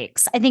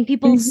mistakes. I think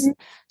people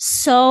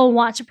so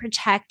want to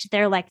protect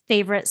their like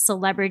favorite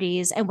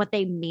celebrities and what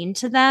they mean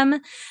to them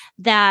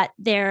that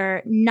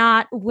they're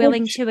not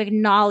willing to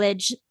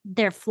acknowledge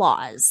their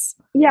flaws.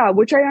 Yeah,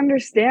 which I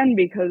understand,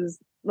 because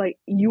like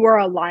you are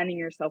aligning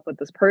yourself with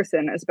this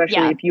person,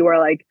 especially if you are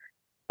like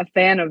a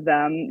fan of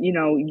them, you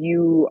know,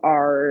 you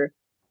are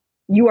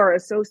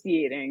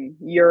associating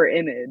your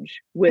image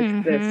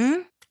with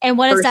this. And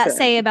what does that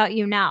say about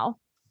you now?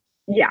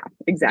 Yeah,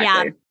 exactly.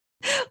 Yeah.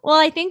 Well,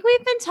 I think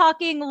we've been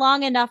talking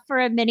long enough for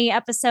a mini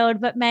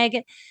episode, but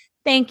Meg,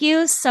 thank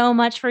you so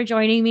much for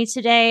joining me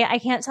today. I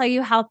can't tell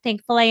you how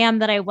thankful I am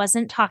that I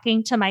wasn't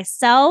talking to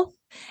myself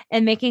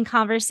and making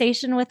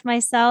conversation with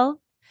myself.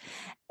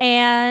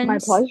 And my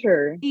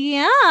pleasure.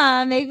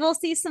 Yeah, maybe we'll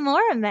see some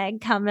more of Meg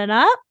coming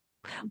up.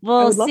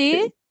 We'll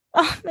see.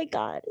 Oh my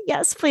God.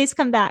 Yes, please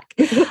come back.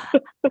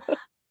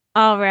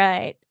 All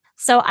right.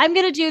 So I'm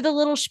going to do the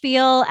little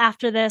spiel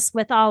after this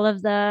with all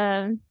of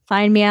the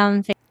find me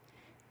on Facebook.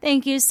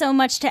 Thank you so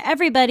much to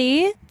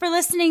everybody for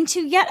listening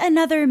to yet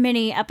another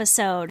mini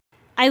episode.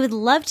 I would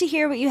love to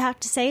hear what you have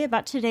to say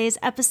about today's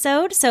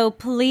episode, so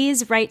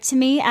please write to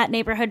me at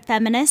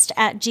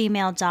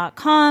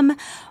neighborhoodfeminist@gmail.com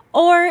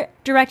or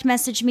direct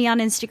message me on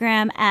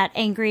Instagram at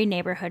Angry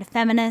Neighborhood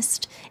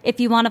Feminist. If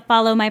you want to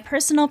follow my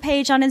personal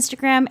page on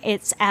Instagram,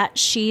 it's at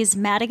She's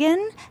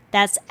Madigan.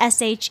 That's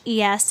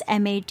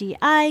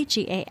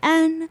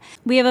SHESMADIGAN.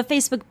 We have a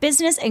Facebook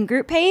business and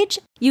group page.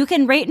 You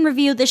can rate and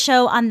review the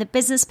show on the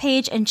business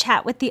page and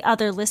chat with the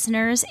other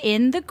listeners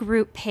in the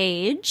group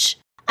page.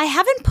 I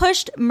haven't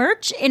pushed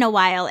merch in a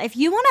while. If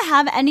you want to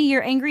have any of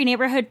your Angry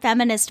Neighborhood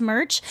Feminist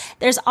merch,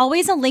 there's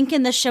always a link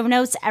in the show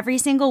notes every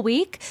single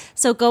week.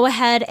 So go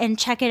ahead and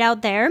check it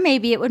out there.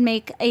 Maybe it would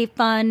make a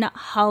fun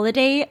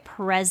holiday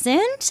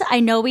present. I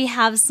know we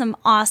have some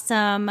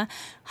awesome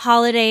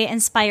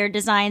holiday-inspired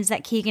designs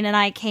that Keegan and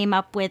I came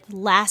up with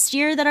last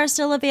year that are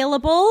still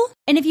available.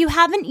 And if you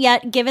haven't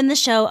yet given the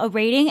show a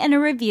rating and a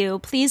review,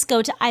 please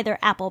go to either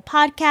Apple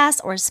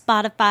Podcasts or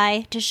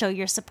Spotify to show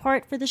your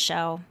support for the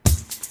show.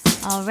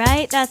 All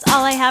right, that's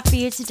all I have for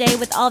you today.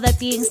 With all that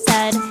being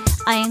said,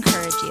 I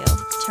encourage you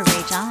to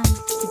rage on.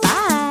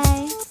 Bye.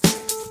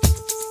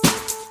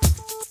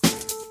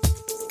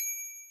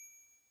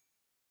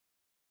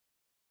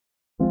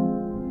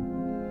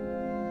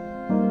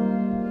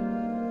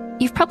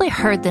 You've probably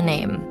heard the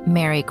name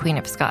Mary, Queen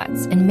of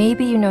Scots, and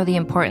maybe you know the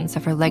importance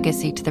of her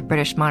legacy to the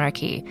British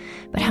monarchy.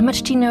 But how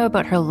much do you know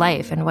about her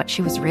life and what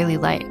she was really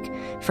like?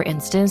 For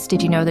instance,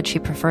 did you know that she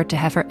preferred to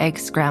have her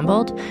eggs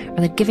scrambled, or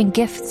that giving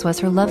gifts was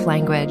her love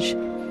language?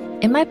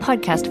 In my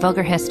podcast,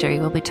 Vulgar History,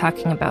 we'll be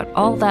talking about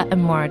all that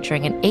and more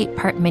during an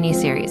 8-part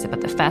mini-series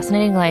about the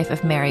fascinating life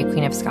of Mary,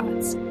 Queen of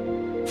Scots.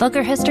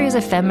 Vulgar History is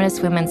a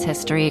feminist women's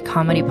history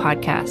comedy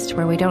podcast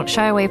where we don't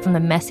shy away from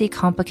the messy,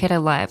 complicated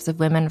lives of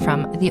women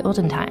from the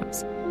olden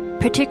times.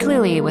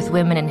 Particularly with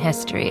women in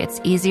history, it's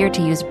easier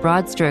to use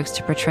broad strokes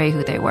to portray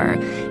who they were,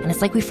 and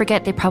it's like we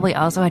forget they probably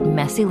also had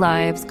messy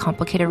lives,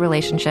 complicated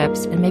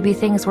relationships, and maybe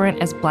things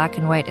weren't as black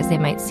and white as they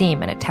might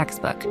seem in a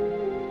textbook.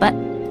 But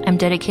I'm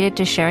dedicated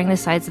to sharing the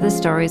sides of the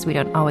stories we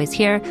don't always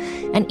hear,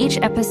 and each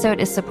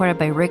episode is supported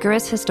by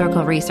rigorous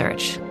historical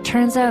research.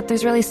 Turns out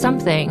there's really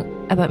something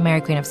about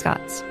Mary, Queen of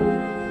Scots.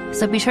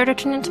 So be sure to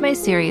tune into my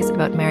series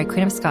about Mary,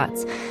 Queen of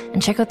Scots,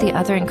 and check out the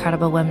other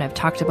incredible women I've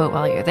talked about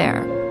while you're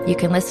there. You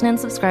can listen and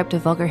subscribe to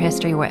Vulgar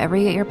History wherever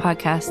you get your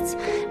podcasts,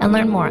 and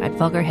learn more at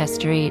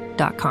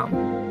vulgarhistory.com.